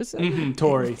one person. Mm-hmm,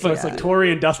 Tori. So it's like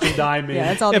Tori and Dustin Diamond. Yeah,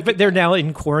 that's all. But they're now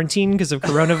in quarantine because of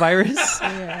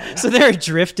coronavirus. So they're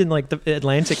adrift in like the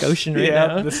Atlantic Ocean right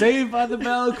now. The Saved by the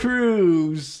Bell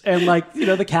cruise. And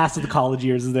the cast of the college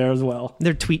years is there as well.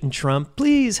 They're tweeting Trump,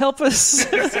 please help us.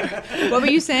 What were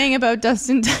you saying about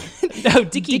Dustin? No,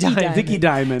 Dickie Diamond. Dickie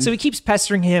Diamond. So he keeps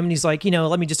pestering him, and he's like,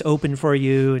 let me just open for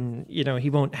you, and he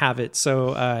won't have it.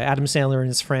 So Adam Sandler and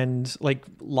his friend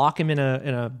lock him in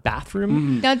a bathroom.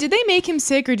 Mm-hmm. Now, did they make him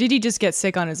sick, or did he just get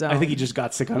sick on his own? I think he just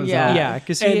got sick on his own. Yeah,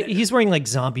 because he's wearing like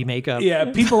zombie makeup.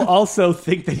 Yeah, people also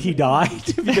think that he died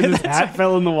because his hat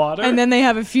fell in the water. And then they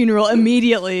have a funeral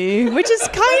immediately, which is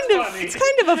kind of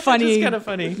a funny. It's kind of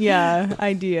funny. Yeah,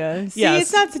 idea. See,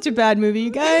 it's not such a bad movie, you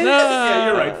guys. Yeah,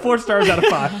 you're right. 4 stars out of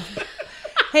 5.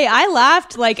 Hey, I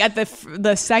laughed at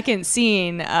the second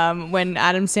scene when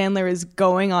Adam Sandler is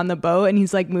going on the boat and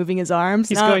he's like moving his arms.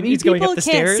 He's going up the stairs.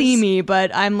 People can't see me,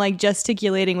 but I'm like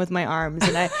gesticulating with my arms,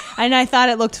 and I thought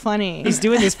it looked funny. He's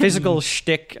doing this physical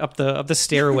shtick up the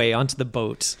stairway onto the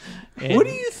boat. And what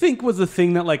do you think was the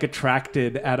thing that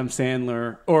attracted Adam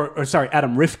Sandler, or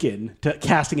Adam Rifkin to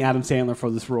casting Adam Sandler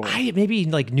for this role? I maybe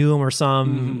knew him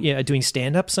or doing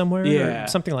stand up somewhere, or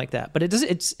something like that. But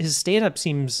his stand up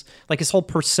seems like his whole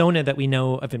persona that we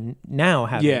know of him now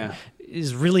having.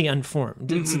 is really unformed.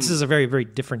 This is a very, very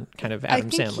different kind of Adam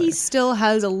Sandler. I think he still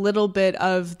has a little bit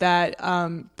of that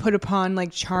put upon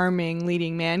like charming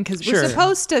leading man, because we're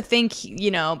supposed to think,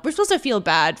 we're supposed to feel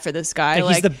bad for this guy.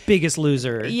 Like, he's the biggest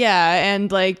loser. Yeah,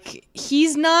 and like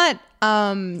he's not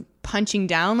punching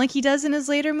down like he does in his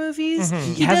later movies.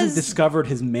 He hasn't discovered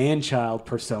his man-child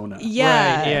persona.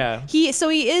 Yeah, right, yeah. He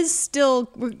is still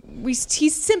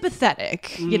he's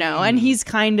sympathetic, and he's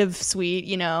kind of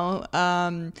sweet,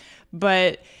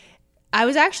 but I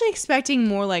was actually expecting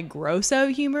more like gross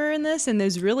out humor in this, and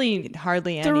there's really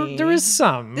hardly any. There is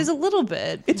some. There's a little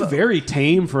bit. It's very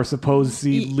tame for a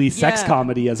supposedly sex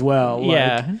comedy as well.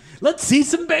 Yeah. Let's see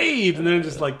some babe, and then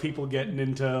just like people getting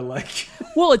into like.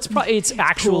 Well, it's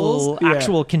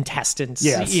actual contestants.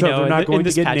 Yeah, so they're not going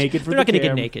to get naked. They're not going to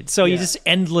get naked. So you just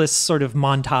endless sort of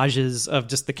montages of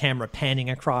just the camera panning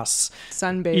across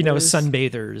sunbathers.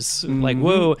 Sunbathers. Like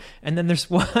whoa, and then there's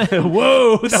one.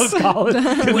 Whoa, that was Colin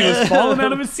because he was falling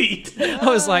out of his seat. I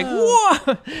was like,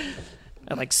 whoa.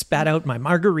 I like spat out my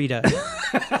margarita.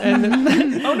 And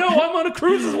then, oh no, I'm on a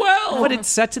cruise as well. But it's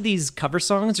set to these cover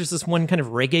songs. There's this one kind of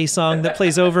reggae song that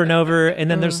plays over and over, and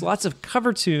then there's lots of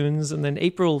cover tunes. And then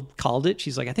April called it.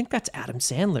 She's like, I think that's Adam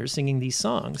Sandler singing these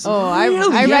songs. Oh, I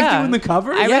doing the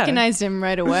cover. I recognized him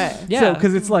right away. Yeah,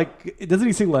 because it's like, doesn't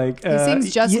he sing like? He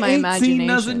sings "Just My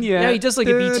Imagination." Yeah, he does like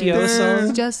a BTO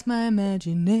song. Just my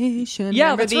imagination.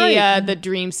 Yeah, remember that's right. The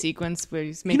dream sequence where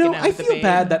he's making out I with the feel babe.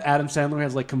 bad that Adam Sandler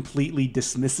has like completely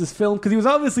dismissed this film, because he was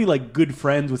obviously like good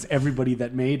friends with everybody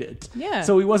that made it. Yeah.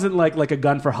 So he wasn't like a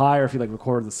gun for hire if he like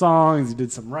recorded the songs, he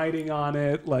did some writing on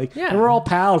it. Like, yeah. they were all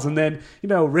pals. And then,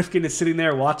 Rifkin is sitting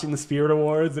there watching the Spirit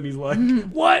Awards, and he's like,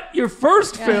 what? Your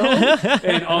first film?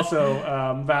 And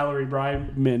also Valerie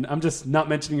Bryman. I'm just not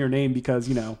mentioning her name because,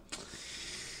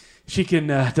 she can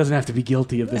doesn't have to be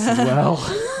guilty of this as well.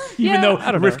 Even though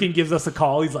Rifkin gives us a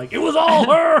call, he's like, it was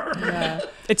all her. Yeah.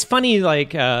 It's funny,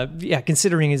 like,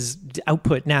 considering his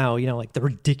output now, like The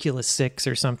Ridiculous Six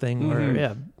or something,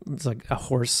 or it's like a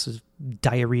horse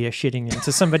diarrhea shitting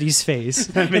into somebody's face.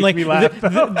 That makes like, me laugh.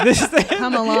 This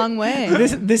come a long way.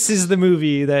 This is the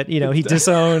movie that he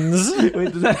disowns.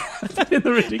 Wait, does that happen in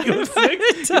The Ridiculous Six?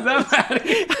 Is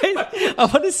that I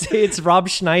want to say it's Rob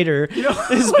Schneider.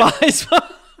 His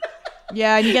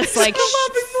yeah, and he gets like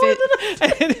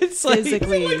and it's like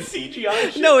physically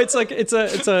CGI shit? No, it's like it's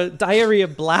a diarrhea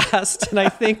blast, and I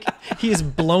think he's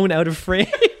blown out of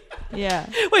frame. Yeah.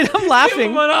 Wait, I'm laughing.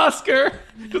 Give him an Oscar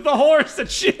with the horse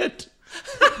and shit.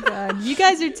 God, you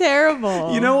guys are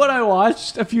terrible. You know what I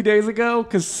watched a few days ago?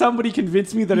 Because somebody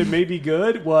convinced me that it may be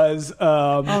good. Was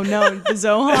oh no, the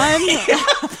Zohan.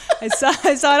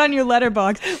 I saw it on your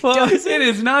letterbox. Well, it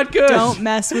is not good. Don't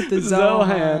mess with the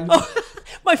Zohan. Oh,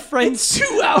 my friend, it's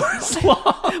 2 hours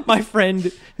long. My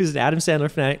friend, who's an Adam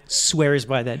Sandler fanatic, swears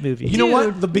by that movie. You know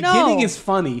what? The beginning is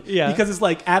funny because it's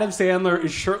like Adam Sandler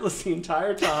is shirtless the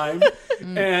entire time,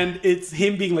 and it's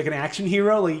him being like an action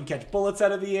hero, like he can catch bullets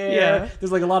out of the air. Yeah.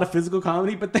 There's like a lot of physical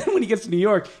comedy, but then when he gets to New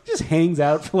York, he just hangs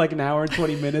out for like an hour and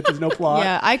 20 minutes. There's no plot.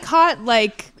 Yeah, I caught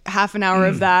like half an hour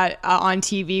of that on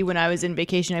TV when I was in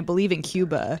vacation, I believe in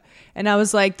Cuba. And I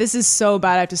was like, this is so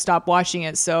bad, I have to stop watching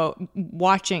it. So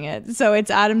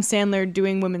it's Adam Sandler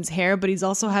doing women's hair, but he's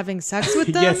also having sex with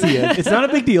them. Yes, he is. It's not a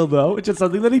big deal, though. It's just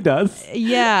something that he does.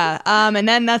 Yeah. And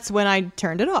then that's when I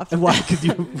turned it off. And why? Because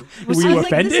were you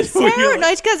offended? This is terrible. No,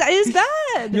 it's because it is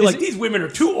bad. You're like, these women are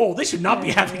too old. They should not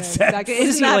be having sex. Exactly.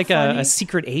 Isn't he like a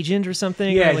secret agent or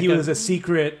something? Yeah, or like he was a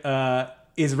secret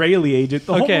Israeli agent.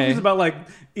 The whole movie's about like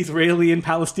Israeli and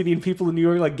Palestinian people in New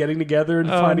York like getting together and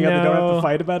finding out they don't have to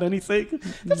fight about anything.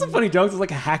 There's some funny jokes. There's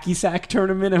like a hacky sack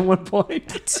tournament at one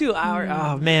point. 2 hours.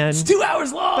 Oh man, it's 2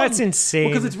 hours long. That's insane.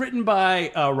 Because it's written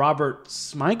by Robert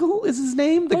Smigel is his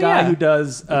name, the guy who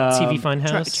does TV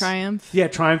Funhouse, Triumph. Yeah,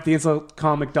 Triumph, the Insult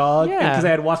Comic Dog. Yeah, because I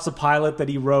had watched the pilot that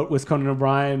he wrote with Conan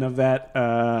O'Brien of that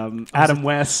Adam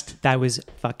West. That was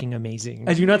fucking amazing.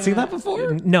 Had you not seen that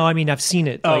before? No, I mean I've seen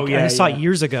it. I saw it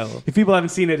years ago. If people haven't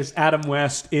seen it, it's Adam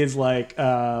West is like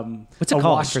what's it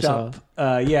called? Washed up,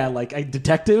 like a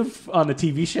detective on a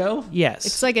TV show. Yes,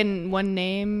 it's like in one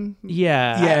name.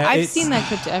 Yeah, I've seen that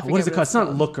clip. What is it called? It's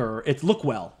not Looker. It's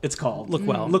Lookwell. It's called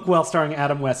Lookwell. Lookwell, starring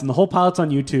Adam West, and the whole pilot's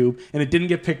on YouTube, and it didn't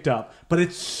get picked up, but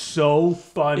it's so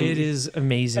funny. It is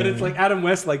amazing, and it's like Adam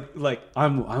West, like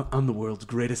I'm the world's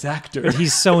greatest actor. But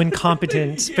he's so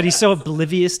incompetent, but he's so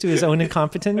oblivious to his own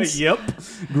incompetence. Yep,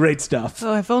 great stuff.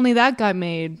 Oh, if only that got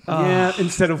made. Yeah,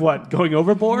 instead of what, going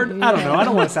overboard? I don't know. I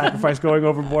don't want to sacrifice going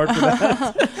overboard for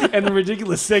that. And The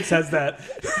Ridiculous Six has that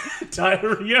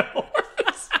diarrhea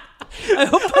horse. I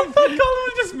hope I'm Colin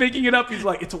was just making it up. He's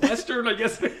like, it's a Western, I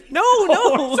guess. No.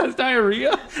 Horse has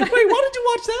diarrhea. Wait, why did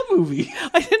you watch that movie?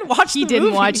 I didn't watch He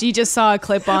didn't watch. He just saw a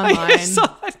clip online. I saw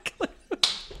that clip.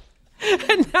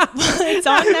 And now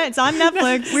It's on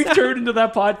Netflix. We've turned into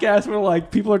that podcast where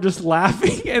like people are just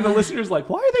laughing and the listener's like,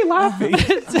 why are they laughing?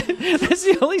 that's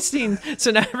the only scene. So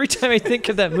now every time I think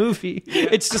of that movie,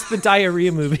 it's just the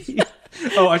diarrhea movie.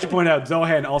 Oh, I should point out,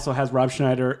 Zohan also has Rob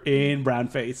Schneider in brown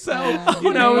face. So, it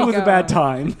was go. a bad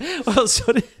time. Well,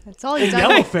 so did, That's all he's In done.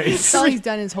 yellow face. That's all he's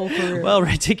done his whole career. well,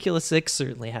 Ridiculous Six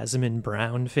certainly has him in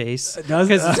brown face Does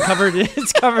it? because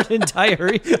it's covered in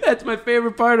diarrhea. That's my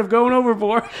favorite part of going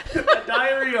overboard. The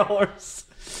diarrhea horse.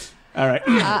 All right.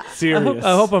 Serious.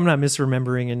 I hope I'm not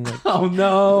misremembering and like, Oh,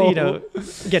 no.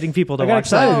 getting people to I got watch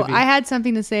excited. that. Oh, movie. I had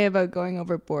something to say about going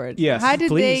overboard. Yes, How did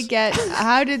please.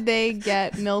 they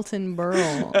get Milton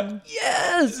Berle?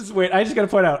 Yes. Wait, I just got to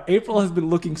point out, April has been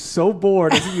looking so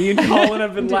bored as me and Colin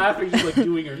have been laughing. She's like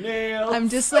doing her nails. I'm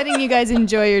just letting you guys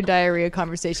enjoy your diarrhea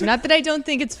conversation. Not that I don't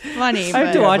think it's funny. I have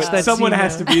but, to watch But that someone scene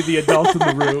has now. to be the adult in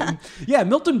the room. Yeah,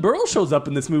 Milton Berle shows up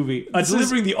in this movie,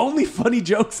 delivering the only funny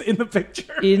jokes in the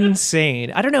picture.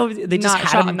 Insane. I don't know. They just Not had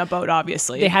shot him. on the boat,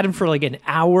 obviously. They had him for like an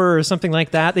hour or something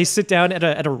like that. They sit down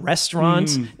at a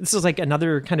restaurant. This is like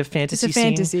another kind of fantasy. It's a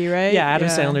fantasy, scene. right? Yeah. Adam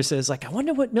Yeah. Sandler says like, "I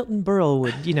wonder what Milton Berle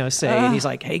would say," and he's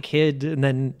like, "Hey kid," and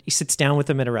then he sits down with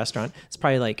him at a restaurant. It's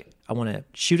probably like, "I want to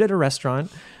shoot at a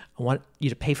restaurant. I want you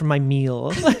to pay for my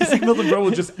meal." I think Milton Berle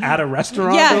was just at a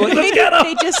restaurant. Yeah, They're like, let's get him.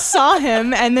 they just saw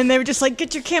him, and then they were just like,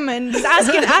 "Get your camera and just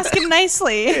ask him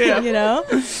nicely," you know.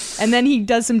 And then he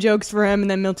does some jokes for him,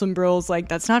 and then Milton Berle's like,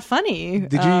 "That's not funny."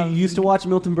 Did you used to watch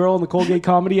Milton Berle in the Colgate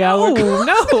Comedy Hour? Oh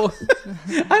no!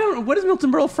 I don't know. What is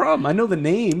Milton Berle from? I know the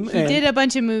name. He did a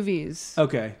bunch of movies.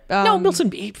 Okay. No,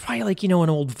 Milton. He probably like an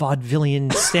old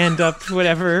vaudevillian stand-up,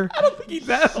 whatever. I don't think he's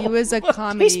that He old. was a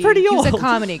comedy. He's pretty He was a old.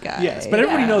 comedy guy. Yes, but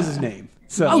everybody Yeah. knows his name.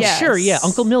 So Oh Yes. sure, yeah,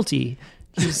 Uncle Milty.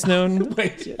 He's known.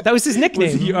 Wait. That was his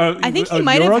nickname. Was he, I think he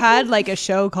might your have uncle? had like a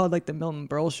show called like the Milton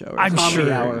Berle Show. Or I'm something. Comedy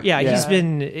sure. Hour. Yeah, Yeah. he's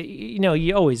been.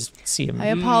 You always see him. I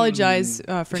apologize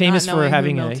for Famous not for knowing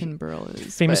having who a- Milton Berle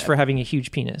is. famous but- for having a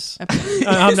huge penis.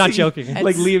 I'm not joking.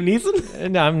 Like Liam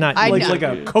Neeson? No, I'm not. I Like know. like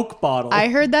a Coke bottle. I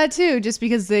heard that too, just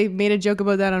because they made a joke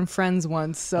about that on Friends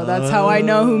once. So that's how I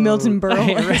know who Milton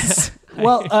Berle is.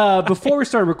 Well, before we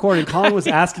started recording, Colin was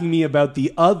asking me about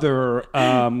the other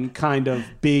kind of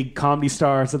big comedy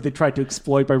stars that they tried to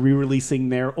exploit by re-releasing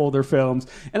their older films.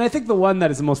 And I think the one that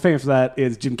is the most famous for that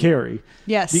is Jim Carrey.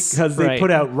 Yes. Because they Right.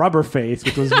 put out Rubberface,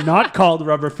 which was not called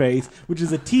Rubberface, which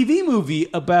is a TV movie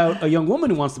about a young woman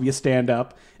who wants to be a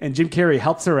stand-up, and Jim Carrey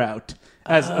helps her out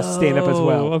as a stand-up as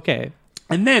well. Oh, okay.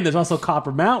 And then there's also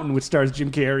Copper Mountain, which stars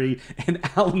Jim Carrey and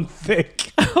Alan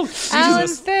Thicke. Alan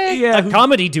Thicke. Yeah, A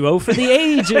comedy duo for the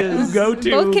ages. go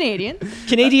to Both Canadian.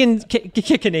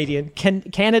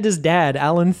 Canada's dad,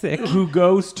 Alan Thicke. who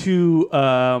goes to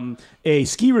a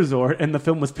ski resort, and the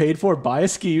film was paid for by the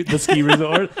ski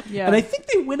resort. Yeah. And I think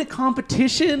they win a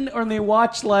competition, or they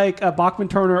watch like Bachman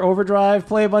Turner Overdrive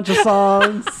play a bunch of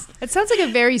songs. It sounds like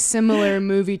a very similar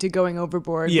movie to Going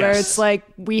Overboard, where Yes. it's like,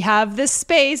 we have this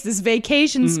space, this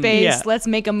vacation space. yeah. Let's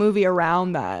make a movie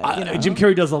around that. You know? Jim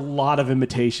Carrey does a lot of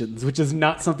imitations, which is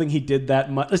not something he did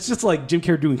that much. It's just like Jim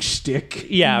Carrey doing shtick.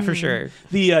 Yeah, for sure.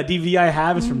 The DVD I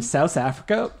have is from South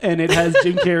Africa, and it has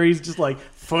Jim Carrey's just like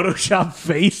Photoshop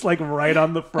face like right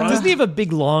on the front. Doesn't he have a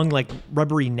big, long, like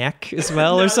rubbery neck as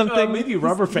well, or something? Maybe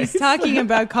rubber face. He's talking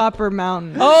about Copper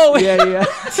Mountain. Oh, Yeah.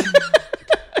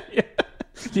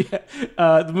 Yeah.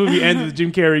 The movie ends with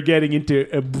Jim Carrey getting into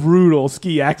a brutal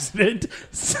ski accident,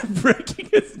 breaking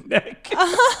his neck.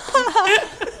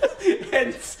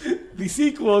 Hence the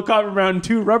sequel, Copper Mountain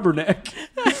 2 Rubberneck.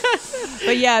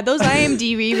 But yeah, those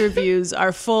IMDb reviews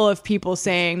are full of people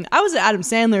saying, I was an Adam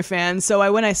Sandler fan,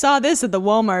 so when I saw this at the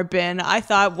Walmart bin, I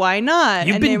thought, why not?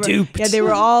 You've And been they were, duped. Yeah, they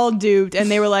were all duped. And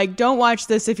they were like, don't watch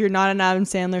this if you're not an Adam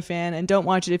Sandler fan, and don't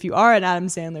watch it if you are an Adam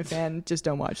Sandler fan. Just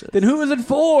don't watch it. Then who is it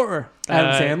for?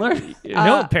 Adam Sandler?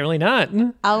 no, apparently not.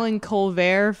 Alan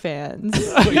Colbert fans.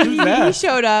 Who's that? He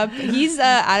showed up. He's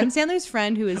Adam Sandler's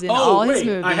friend who is in all his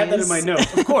movies. I had that in my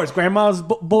notes. Of course, Grandma's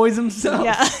Boys himself.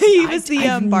 Yeah, he was the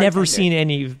I've never bartender. seen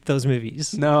any of those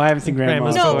movies. No, I haven't seen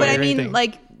Grandma's. Grandma's No, Boy but I or mean, anything.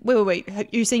 like, wait.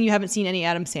 You're saying you haven't seen any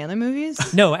Adam Sandler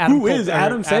movies? No, Adam Who is Colbert-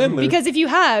 Adam Sandler? Because if you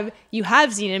have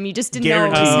seen him. You just didn't know it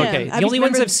was Guaranteed. Oh, him. okay. Have The you only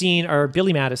ones remember I've seen are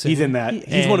Billy Madison. He's in that. He's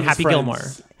and one of his Happy friends, Gilmore.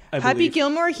 I Happy believe.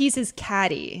 Gilmore, he's his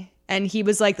caddy. And he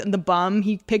was like the bum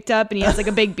he picked up, and he has like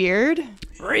a big beard.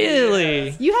 Really?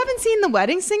 You haven't seen The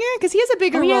Wedding Singer? Because he has a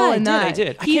bigger Oh, yeah, role I in did, that. I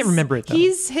did. I can't remember it, though.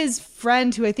 He's his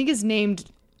friend who I think is named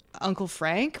Uncle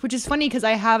Frank, which is funny because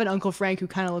I have an Uncle Frank who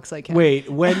kind of looks like him. Wait,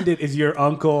 is your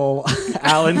uncle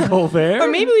Alan Colbert? Or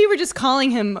maybe we were just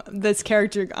calling him this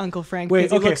character Uncle Frank.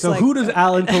 Wait, okay, so who does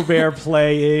Alan Colbert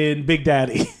play in Big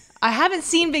Daddy? I haven't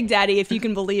seen Big Daddy, if you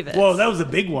can believe it. Whoa, that was a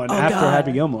big one after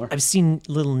Happy Gilmore. I've seen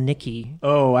Little Nicky.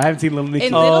 Oh, I haven't seen Little Nicky.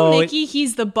 In Little Nicky,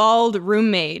 he's the bald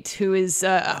roommate who is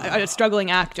a struggling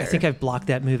actor. I think I've blocked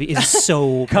that movie. It's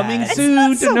so Coming bad.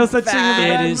 soon so to No Such Thing as a bad.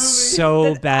 Bad It is Movie.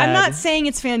 so bad. I'm not saying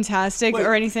it's fantastic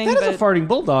or anything, That but has a farting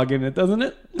bulldog in it, doesn't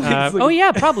it? It's like- Oh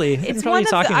yeah, probably. it's probably one of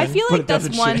talking the, I then. feel But like it that's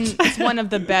doesn't shit. it's one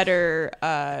of the better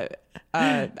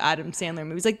Adam Sandler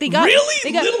movies. Like they got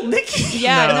Little Nicky?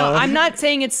 Yeah, No. no, I'm not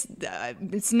saying it's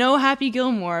no Happy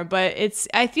Gilmore, but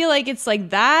I feel like it's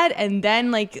like that, and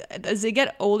then like as they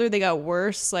get older, they got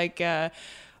worse. Like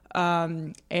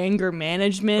anger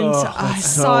management. Ugh, I that's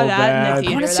saw so that bad. in the I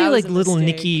theater. want to That say was like a Little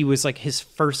mistake. Nicky was like his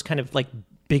first kind of like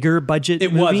bigger budget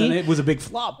It movie. wasn't. It was a big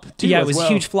flop, too. Yeah, it as was well. a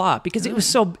huge flop because it was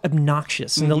so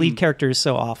obnoxious and the lead character is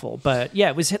so awful. But yeah,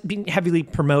 it was being heavily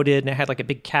promoted and it had like a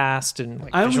big cast and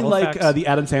like I only visual like effects. the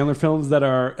Adam Sandler films that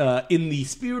are in the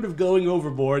spirit of going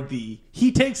overboard.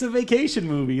 He takes a vacation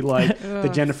movie, like the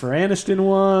Jennifer Aniston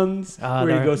ones, where he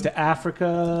they're- goes to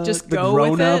Africa. Just the go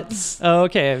with it. Grown-Ups, Oh,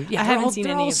 okay. Yeah, I they're haven't all- seen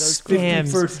they're any all of those. 50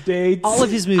 scams. First Dates. All of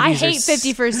his movies. I are hate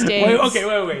 50 First Dates.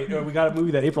 Wait. We got a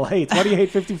movie that April hates. Why do you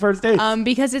hate 50 First Dates?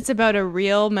 Because it's about a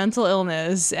real mental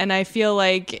illness, and I feel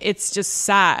like it's just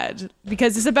sad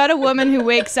because it's about a woman who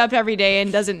wakes up every day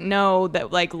and doesn't know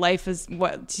that like life is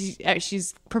what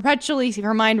she's perpetually,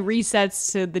 her mind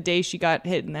resets to the day she got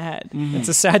hit in the head. It's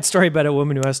a sad story about a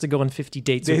woman who has to go on 50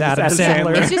 dates with Dates Adam with Adam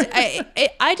Sandler. Sandler. It's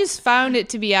just I just found it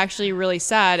to be actually really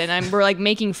sad, and we're like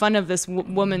making fun of this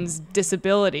woman's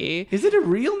disability. Is it a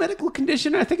real medical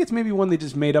condition? I think it's maybe one they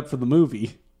just made up for the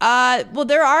movie. Well,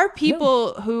 there are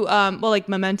people who like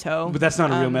Memento, But that's not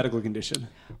a real medical condition.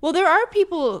 Well, there are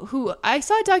people who I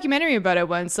saw a documentary about it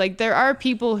once. Like there are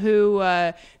people who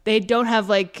they don't have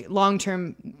like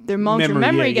long-term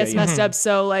memory gets messed up.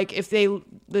 So like if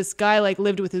this guy like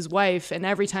lived with his wife, and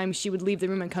every time she would leave the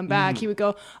room and come back, he would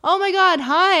go, "Oh my God,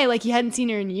 hi!" Like he hadn't seen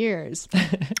her in years.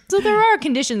 So there are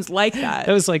conditions like that.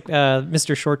 That was like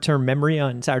Mr. Short-Term Memory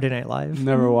on Saturday Night Live.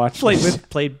 Never watched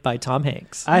Played by Tom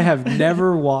Hanks. I have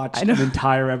never watched an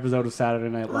entire episode of Saturday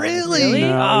Night Live. Really?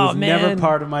 No, Oh, it was man. never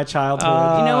part of my childhood.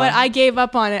 You know what? I gave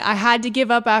up on it. I had to give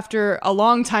up after a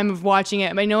long time of watching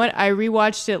it. But you know what? I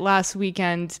rewatched it last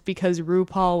weekend because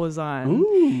RuPaul was on.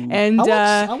 Ooh. And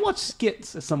I watch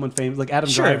skits as someone famous, like Adam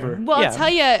Sure. Driver. well, Yeah. I'll tell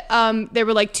you, there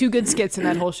were like 2 good skits in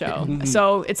that whole show.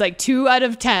 So it's like 2 out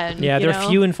of 10. Yeah, you they're know?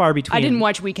 few and far between. I didn't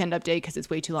watch Weekend Update because it's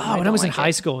way too long. Oh, when I was in don't high like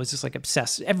it. school, I was just like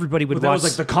obsessed. Everybody would But that watch.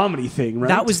 was like the comedy thing, right?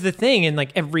 That was the thing, and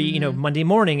like every Monday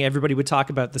morning, everybody would talk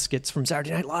about the skits from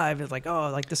Saturday Night Live. It's like, oh, I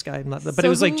like this guy, but So it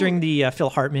was like who- during the Phil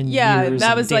Hartman Yeah, years.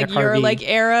 that and was Dana like your Carvey. like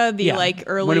era, the Yeah. like When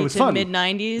early it was to fun. mid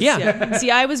 90s. Yeah. See,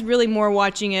 I was really more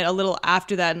watching it a little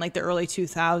after that in like the early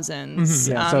 2000s.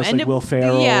 Yeah, so it's and like Will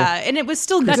Ferrell. Yeah, and it was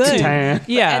still good. too. Tan.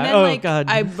 Yeah. And then oh like God.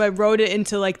 I wrote it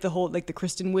into like the whole like the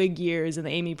Kristen Wiig years and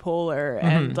the Amy Poehler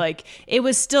and like it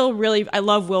was still really. I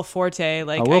love Will Forte.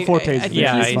 Like Will Forte's I really think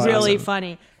he's he's really awesome.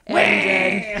 funny.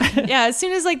 And yeah, as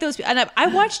soon as like those and I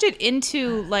watched it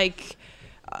into like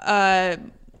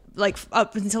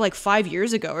up until like 5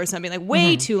 years ago or something, like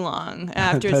way too long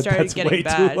after it started That's way getting too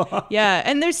bad. long. Yeah,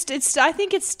 and I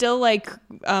think it's still like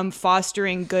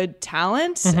fostering good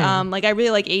talent. Like I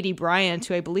really like A.D. Bryant,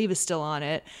 who I believe is still on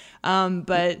it.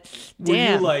 But Were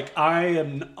damn, you like, I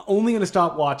am only going to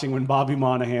stop watching when Bobby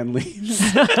Monahan leaves?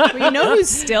 Well, you know who's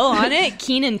still on it?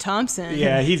 Keenan Thompson.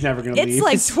 Yeah, he's never going to leave. It's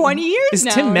like 20 years Is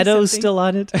now. Tim or Meadows something. still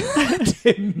on it?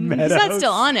 Tim Meadows. He's not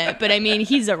still on it, but I mean,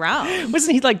 he's around.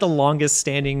 Wasn't he like the longest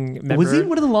standing member? Was he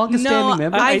one of the longest No, standing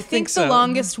members? I I think think the so.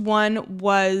 longest one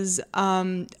was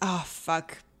oh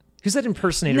fuck. Who's that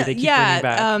impersonator they keep yeah,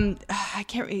 bringing back? I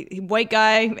can't. White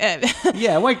guy.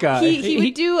 Yeah, white guy. he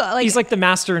would do like He's like the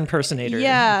master impersonator.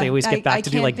 yeah. They always get back I to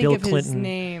do can't like think Bill of his Clinton.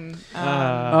 name.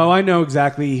 Oh, I know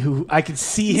exactly who. I could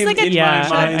see He's him like a in Yeah,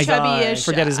 my mind's eye. chubby-ish.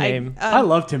 Forget his name. I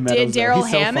loved Tim Meadows. though. Daryl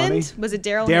He's so Hammond. funny. Was it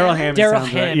Daryl? Daryl Hammond. Daryl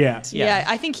sounds right. Hammond. Yeah. Yeah,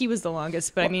 I think he was the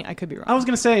longest, but I mean, I could be wrong. I was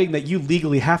going to say that you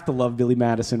legally have to love Billy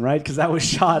Madison, right? Because that was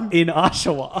shot in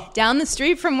Oshawa. Down the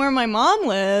street from where my mom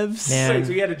lives. Man. Wait,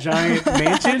 so you had a giant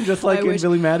mansion just like I in wish-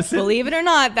 Billy Madison? Believe it or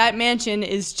not, that mansion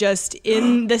is just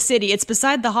in the city. It's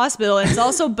beside the hospital, and it's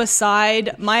also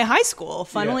beside my high school,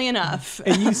 funnily enough.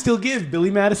 And you still give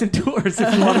Billy Madison tours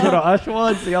if you want to go to Oshawa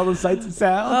and see all the sights and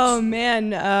sounds. Oh man.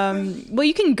 Well,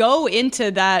 you can go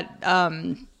into that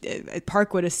at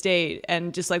Parkwood Estate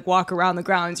and just like walk around the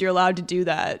grounds. You're allowed to do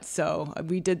that. So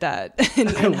we did that in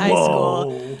high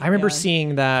school. I remember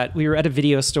seeing that. We were at a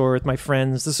video store with my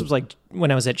friends. This was like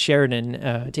when I was at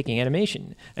Sheridan taking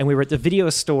animation. And we were at the video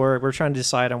store. We were trying to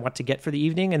decide on what to get for the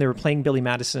evening. And they were playing Billy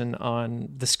Madison on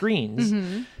the screens.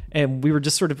 Mm-hmm. And we were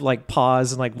just sort of like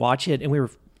pause and like watch it. And we were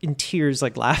in tears,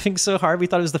 like laughing so hard. We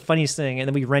thought it was the funniest thing. And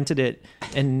then we rented it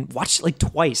and watched it like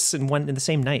twice in the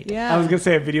same night. Yeah. I was going to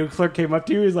say, a video clerk came up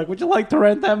to you. He's like, would you like to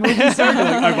rent that movie, sir? You're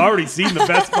like, I've already seen the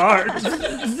best part.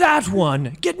 That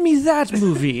one. Get me that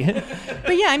movie.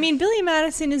 But yeah, I mean, Billy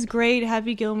Madison is great.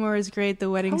 Happy Gilmore is great. The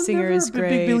Wedding Singer is great. I was never a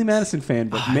big Billy Madison fan,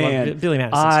 but man, Billy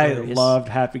I loved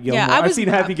Happy Gilmore. Yeah, I've seen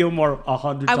Happy Gilmore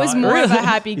 100 times. I was more of a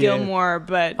Happy Gilmore,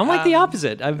 but... I'm like the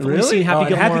opposite. I've really seen Happy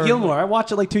Gilmore. Happy Gilmore. I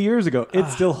watched it like 2 years ago. It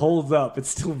still holds up. It's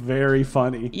still very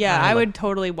funny. Yeah, I would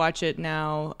totally watch it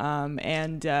now.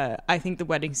 And I think The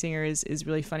Wedding Singer is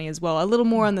really funny as well. A little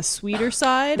more on the sweeter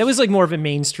side. That was like more of a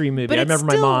mainstream movie. But I remember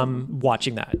my mom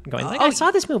watching that, going like, I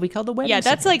saw this movie called The Wedding Singer. Yeah,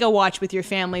 that's like a watch with your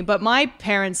family. But my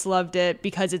parents loved it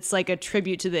because it's like a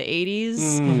tribute to the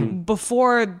 80s. Mm.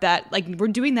 Before that, like we're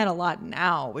doing that a lot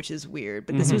now, which is weird.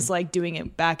 But this was like doing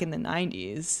it back in the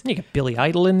 90s. You got Billy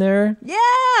Idol in there.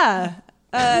 Yeah.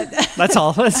 That's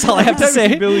all I have to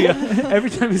say. Every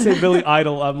time you say Billy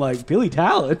Idol, I'm like, Billy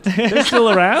Talent? They're still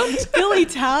around? Billy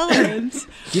Talent.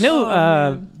 You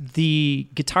know, the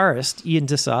guitarist, Ian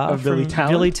Dessau of Billy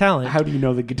Talent. How do you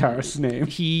know the guitarist's name?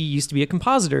 He used to be a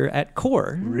compositer at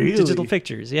Core Digital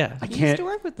Pictures. Yeah. I can't used to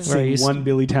work with them. sing one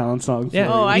Billy Talent song for you.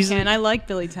 Oh, I can. I like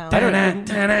Billy Talent.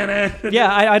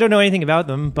 Yeah, I don't know anything about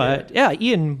them, but yeah,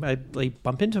 Ian, I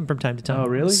bump into him from time to time. Oh,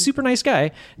 really? Super nice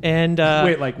guy. And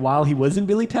wait, like while he was in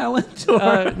Billy Talent?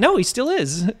 No, he still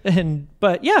is.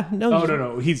 But yeah, no. Oh,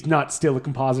 no. He's not still a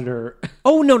compositor.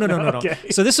 Oh, no. Okay.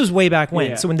 So this was way back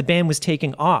when. Yeah. So when the band was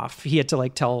taking off, he had to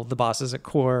like tell the bosses at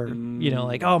Core,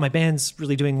 like, oh, my band's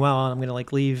really doing well, and I'm gonna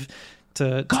like leave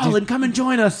to Colin, come and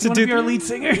join us. To be our lead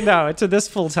singer. No, to this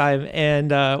full time. And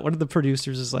one of the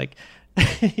producers is like,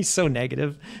 he's so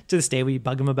negative. To this day, we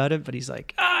bug him about it, but he's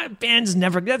like, band's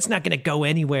that's not going to go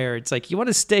anywhere. It's like, you want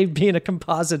to stay being a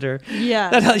compositor. Yeah.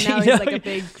 Now he's like a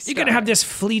big star. You're going to have this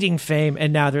fleeting fame.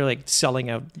 And now they're like selling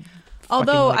out.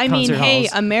 Although, fucking, I mean, hey,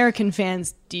 halls. American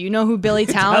fans, do you know who Billy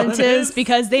Talent is?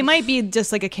 Because they might be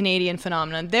just like a Canadian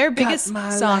phenomenon. Their biggest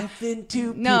song.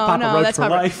 No, that's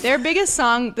Papa. Their biggest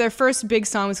song, their first big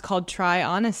song was called "Try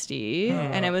Honesty,"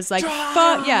 and it was like,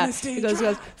 It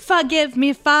goes, "Forgive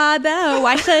me, Father,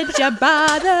 why should you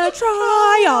bother?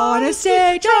 Try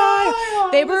honesty, try."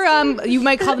 They were, you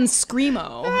might call them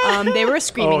screamo. They were a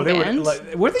screaming band.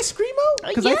 Were they screamo?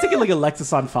 Because I think of like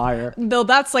Alexis on Fire. Though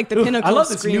that's like the pinnacle. I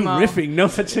love of this new riffing. No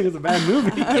such thing as a bad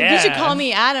movie. You should call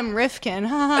me Adam Rifkin.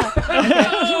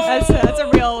 That's a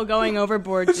real going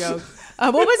overboard joke.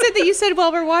 What was it that you said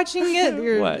while we're watching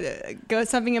it? What?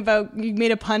 Something about, you made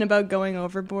a pun about going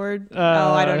overboard.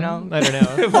 I don't know. I don't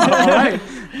know. All right.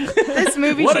 This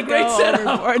movie What should a great go setup.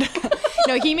 overboard.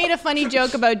 No, he made a funny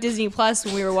joke about Disney Plus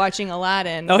when we were watching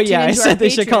Aladdin. Oh yeah, I said they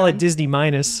should call it Patreon. Disney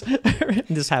minus and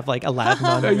just have like Aladdin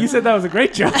on there. You said that was a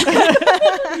great joke.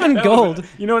 On gold.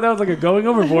 You know what? That was like a going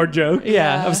overboard joke.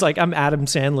 Yeah, I was like, I'm Adam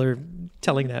Sandler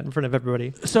telling that in front of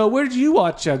everybody. So where did you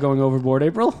watch Going Overboard,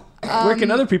 April? Where can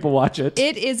other people watch it?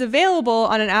 It is available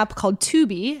on an app called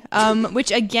Tubi,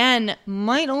 which again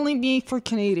might only be for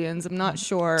Canadians. I'm not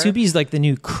sure. Tubi's like the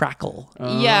new Crackle.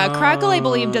 Yeah, Crackle I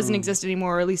believe doesn't exist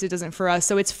anymore, or at least it doesn't for us.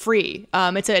 So it's free.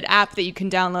 It's an app that you can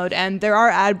download, and there are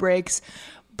ad breaks.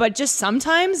 But just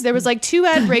sometimes there was like 2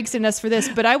 ad breaks in us for this.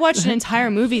 But I watched an entire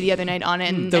movie the other night on it,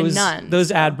 and none.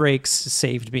 Those ad breaks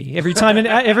saved me every time. An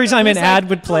ad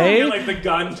would play. You're like the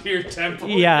gun to your temple.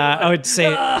 Yeah, I'd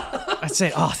say,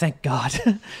 oh, thank God.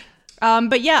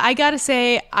 But yeah, I gotta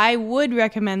say, I would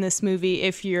recommend this movie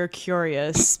if you're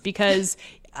curious, because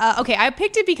I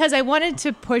picked it because I wanted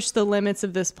to push the limits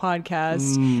of this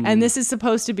podcast, and this is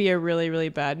supposed to be a really, really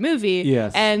bad movie.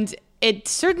 Yes. And it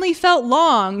certainly felt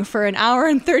long for an hour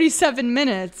and 37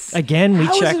 minutes. Again, we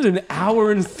checked. How is it an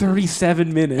hour and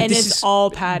 37 minutes? And it's all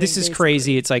padding. This is basically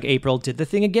crazy. It's like April did the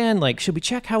thing again. Like, should we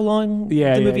check how long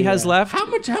the movie has left? How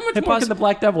much more can the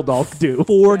Black Devil doll do?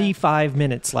 45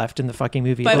 minutes left in the fucking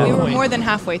movie. But at we that were point. more than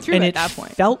halfway through and at that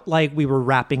point. It felt like we were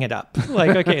wrapping it up.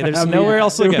 Like, okay, there's nowhere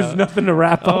else to go. There was nothing to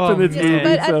wrap up in this movie.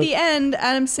 But at the end,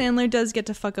 Adam Sandler does get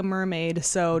to fuck a mermaid,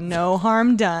 so no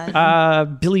harm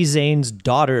done. Billy Zane's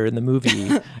daughter in the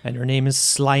movie, and her name is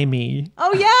Slimy.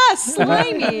 Oh yeah,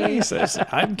 Slimy. He says,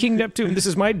 "I'm King Neptune. This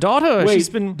is my daughter. Wait, She's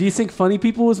been." do you think Funny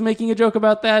People was making a joke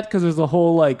about that? Because there's a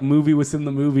whole like movie within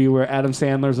the movie where Adam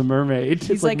Sandler's a mermaid.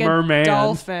 He's like merman. A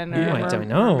dolphin. Or I don't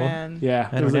know. Merman. Yeah,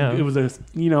 I don't know. It was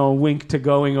a wink to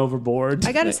going overboard.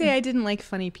 I gotta say, I didn't like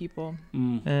Funny People.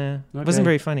 It wasn't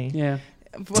very funny. Yeah.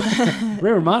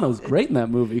 Ray Romano's great in that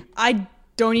movie. I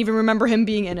don't even remember him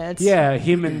being in it. Yeah,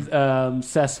 him and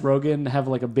Seth Rogen have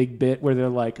like a big bit where they're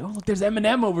like, "Oh, look, there's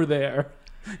Eminem over there."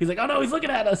 He's like, "Oh no, he's looking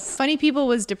at us." Funny People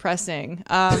was depressing,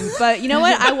 but you know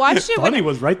what? I watched it. Funny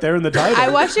was right there in the title. I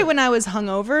watched it when I was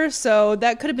hungover, so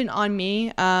that could have been on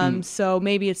me. So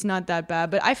maybe it's not that bad,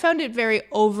 but I found it very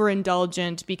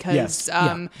overindulgent because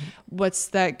what's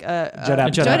that? Judd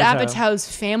Apatow's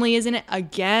family is in it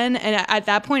again, and at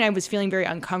that point, I was feeling very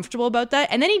uncomfortable about that.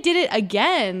 And then he did it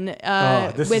again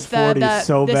This with is 40 This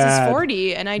Is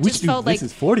 40, and I just felt like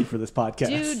This Is 40 for this podcast.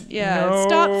 Dude,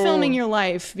 stop filming your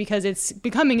life because it's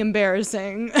becoming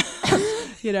embarrassing.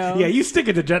 Yeah, you stick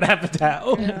it to Judd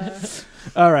Apatow. Yeah.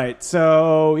 All right,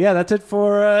 so that's it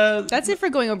for. That's it for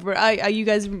Going Overboard. Are you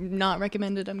guys not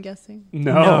recommended? I'm guessing.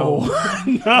 No.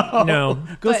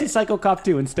 Go see Psycho Cop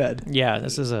 2 instead. Yeah,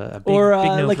 this is a big, or big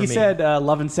no like for you me. said,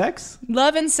 Love and Sex.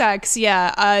 Love and Sex.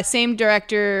 Yeah, same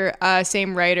director,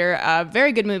 same writer.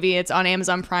 Very good movie. It's on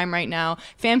Amazon Prime right now.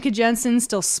 Famke Janssen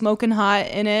still smoking hot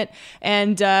in it,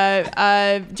 and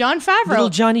Jon Favreau. Little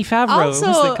Johnny Favreau.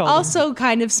 Also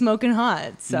kind of smoking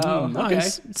hot. So okay.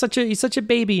 He's such a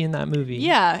baby in that movie.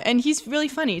 Yeah, and he's really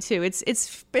funny too.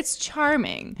 It's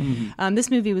charming. Mm-hmm. This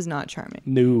movie was not charming.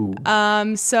 No.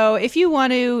 So if you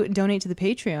want to donate to the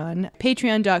Patreon,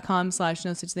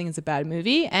 patreon.com/no such thing as a bad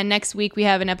movie. And next week we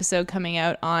have an episode coming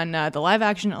out on the live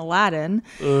action Aladdin.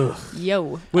 Ugh.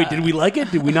 Yo. Wait, did we like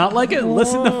it? Did we not like it?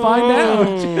 Listen to find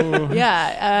out.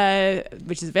 Yeah,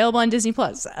 which is available on Disney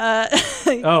Plus.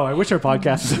 I wish our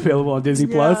podcast was available on Disney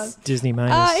Plus. Disney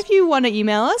minus. If you want to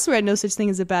email us, we're at no such thing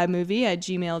as a bad movie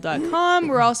 @gmail.com.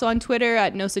 We're also on Twitter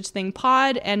at no such thing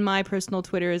pod, and my personal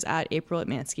Twitter is at April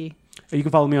Atmansky. You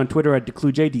can follow me on Twitter at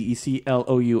Decloux,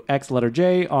 DECLOUX letter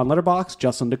J, on Letterboxd,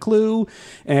 Justin Decloux,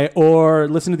 or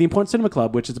listen to the Important Cinema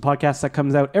Club, which is a podcast that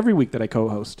comes out every week that I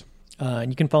co-host.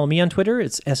 And you can follow me on Twitter.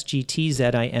 It's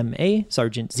SGTZIMA,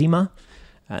 Sergeant Zima,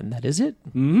 and that is it.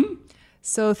 Mm-hmm.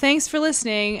 So thanks for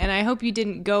listening, and I hope you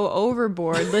didn't go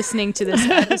overboard listening to this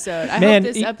episode. I Man,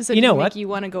 hope this episode you know didn't what? make you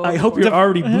want to go overboard. I hope you're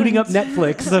already booting up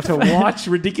Netflix to watch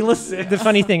Ridiculous. The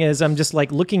funny thing is, I'm just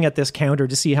like looking at this counter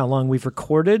to see how long we've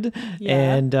recorded,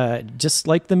 and just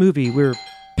like the movie, we're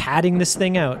padding this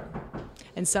thing out.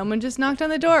 And someone just knocked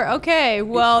on the door. Okay,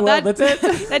 well that's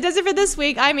it. That does it for this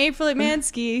week. I'm April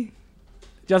Atmansky.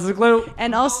 Justin Decloux.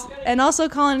 And also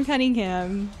Colin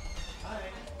Cunningham.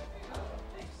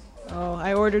 Oh,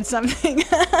 I ordered something.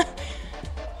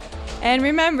 And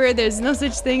remember, there's no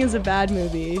such thing as a bad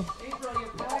movie.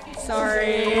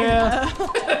 Sorry. Yeah.